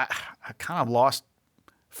I kind of lost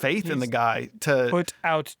faith in the guy to put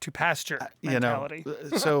out to pasture mentality.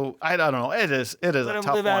 So I don't know. It is Let a him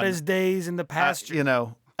tough live one. out his days in the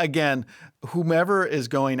pasture. Again, whomever is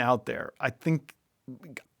going out there, I think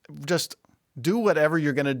just do whatever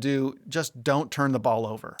you're going to do. Just don't turn the ball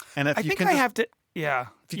over. And if you can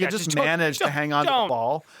just manage to hang on to the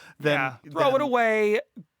ball, then throw it away.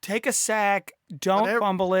 Take a sack. Don't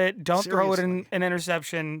fumble it. Don't throw it in an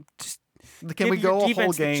interception. Just can we go a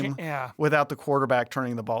whole game without the quarterback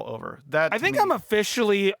turning the ball over? I think I'm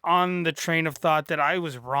officially on the train of thought that I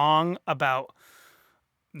was wrong about.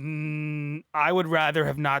 I would rather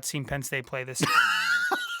have not seen Penn State play this season.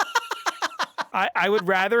 I would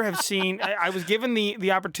rather have seen. I was given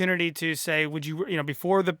the opportunity to say, would you,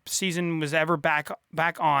 before the season was ever back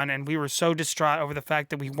on, and we were so distraught over the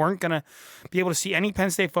fact that we weren't going to be able to see any Penn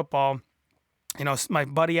State football. My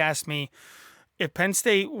buddy asked me, if Penn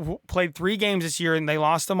State played 3 games this year and they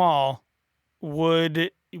lost them all, would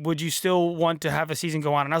you still want to have a season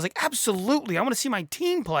go on? And I was like, absolutely. I want to see my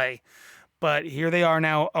team play. But here they are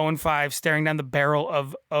now, 0-5, staring down the barrel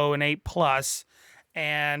of 0-8 plus.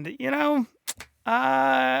 And, the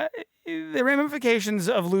ramifications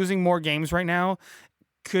of losing more games right now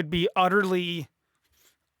could be utterly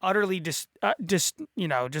just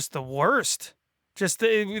the worst. Just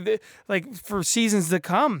like for seasons to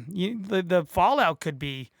come, the fallout could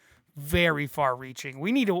be very far-reaching.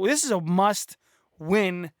 This is a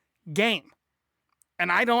must-win game,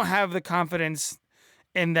 and I don't have the confidence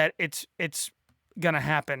in that it's gonna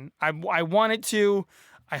happen. I want it to.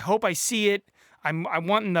 I hope I see it. I'm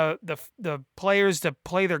wanting the players to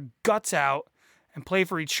play their guts out and play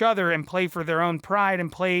for each other and play for their own pride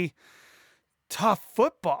and play tough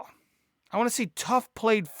football. I want to see tough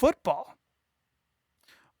played football.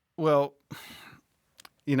 Well,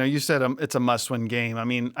 you said it's a must-win game. I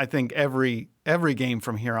mean, I think every game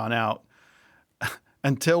from here on out,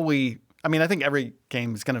 I think every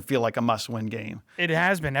game is going to feel like a must-win game. It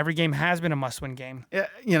has been. Every game has been a must-win game.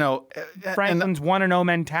 Franklin's 1-0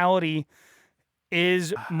 mentality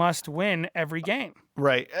is must-win every game.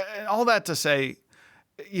 Right. All that to say,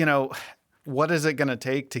 what is it going to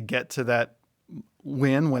take to get to that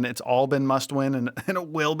win when it's all been must win and it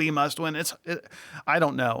will be must win? I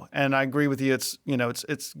don't know. And I agree with you. It's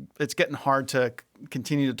getting hard to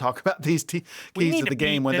continue to talk about these keys to the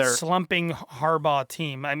game when they're slumping Harbaugh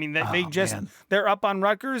team. I mean, they're up on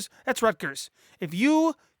Rutgers. That's Rutgers. If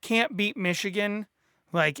you can't beat Michigan,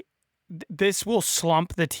 like this will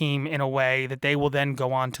slump the team in a way that they will then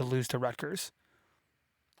go on to lose to Rutgers.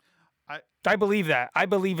 I believe that. I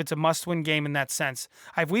believe it's a must-win game in that sense.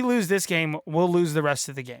 If we lose this game, we'll lose the rest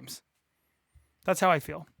of the games. That's how I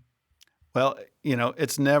feel. Well,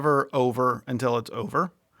 it's never over until it's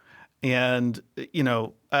over. And,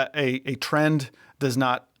 a trend does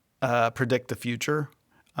not predict the future.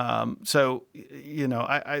 So,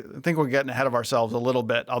 I think we're getting ahead of ourselves a little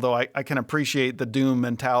bit, although I can appreciate the doom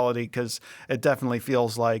mentality because it definitely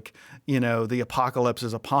feels like, the apocalypse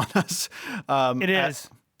is upon us. It is.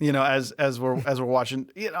 As we're watching.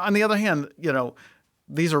 On the other hand,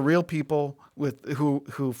 these are real people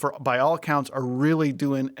who by all accounts are really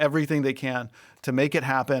doing everything they can to make it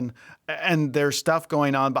happen, and there's stuff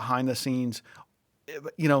going on behind the scenes.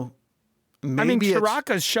 Maybe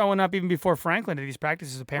Chiraka's showing up even before Franklin to these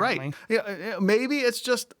practices, apparently. Right. Yeah. Maybe it's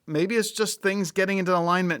just things getting into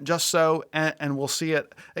alignment just so, and we'll see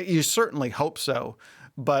it. You certainly hope so,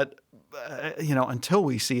 but. Until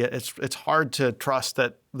we see it, it's hard to trust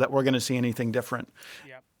that we're going to see anything different.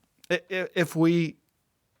 Yeah. If we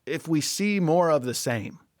see more of the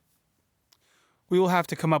same. We will have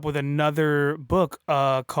to come up with another book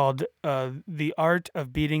called The Art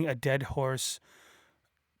of Beating a Dead Horse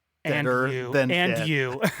and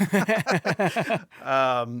You. Yeah.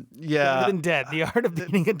 Better than dead. The Art of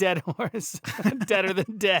Beating a Dead Horse. Deader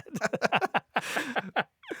than dead.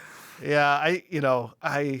 Yeah,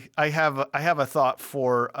 I have a thought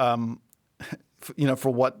for for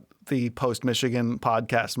what the Post Michigan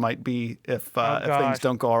podcast might be if things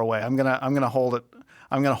don't go our way. I'm gonna hold it.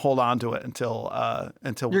 I'm gonna hold on to it until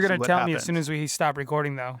You're gonna tell me happens. as soon as we stop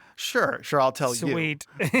recording, though. Sure, I'll tell you. Sweet.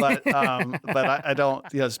 But I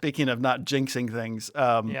don't. Speaking of not jinxing things.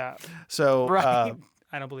 Yeah. So right.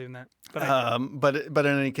 I don't believe in that. But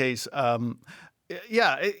in any case,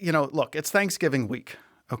 look, it's Thanksgiving week.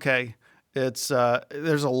 Okay, it's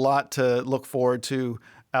there's a lot to look forward to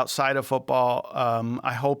outside of football.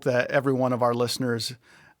 I hope that every one of our listeners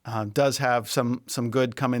does have some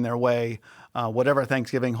good coming their way. Whatever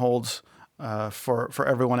Thanksgiving holds for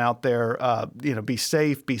everyone out there, be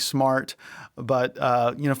safe, be smart, but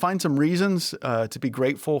find some reasons to be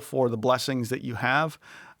grateful for the blessings that you have.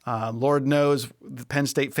 Lord knows the Penn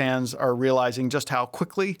State fans are realizing just how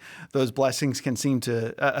quickly those blessings can seem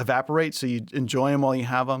to evaporate. So you enjoy them while you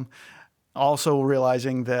have them. Also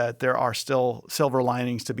realizing that there are still silver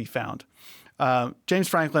linings to be found. James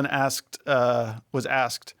Franklin was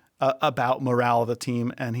asked about morale of the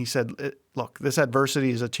team, and he said, "Look, this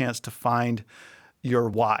adversity is a chance to find your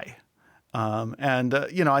why."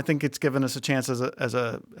 I think it's given us a chance as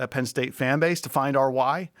a Penn State fan base to find our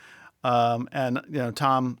why. Tom,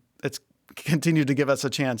 it's continued to give us a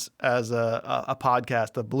chance as a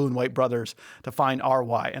podcast, the Blue and White Brothers, to find our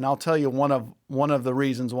why. And I'll tell you one of the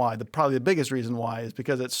reasons why, probably the biggest reason why, is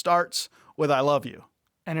because it starts with "I love you."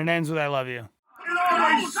 And it ends with "I love you."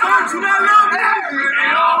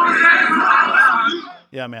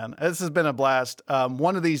 Yeah, man, this has been a blast.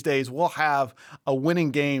 One of these days, we'll have a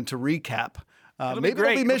winning game to recap. Maybe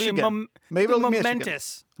it'll be Michigan. Maybe it'll be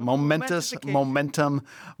momentous. Momentum,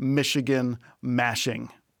 Michigan mashing.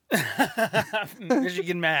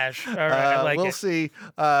 Michigan mash. All right, I like we'll it. see.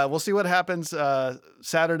 We'll see what happens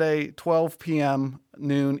Saturday, 12 p.m.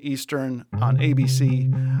 noon Eastern on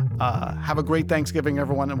ABC. Have a great Thanksgiving,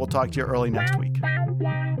 everyone, and we'll talk to you early next week.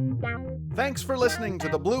 Thanks for listening to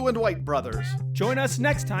the Blue and White Brothers. Join us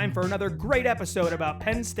next time for another great episode about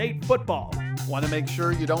Penn State football. Want to make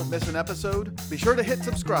sure you don't miss an episode? Be sure to hit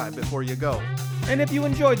subscribe before you go. And if you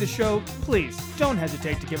enjoyed the show, please don't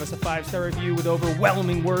hesitate to give us a 5-star review with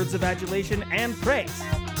overwhelming words of adulation and praise.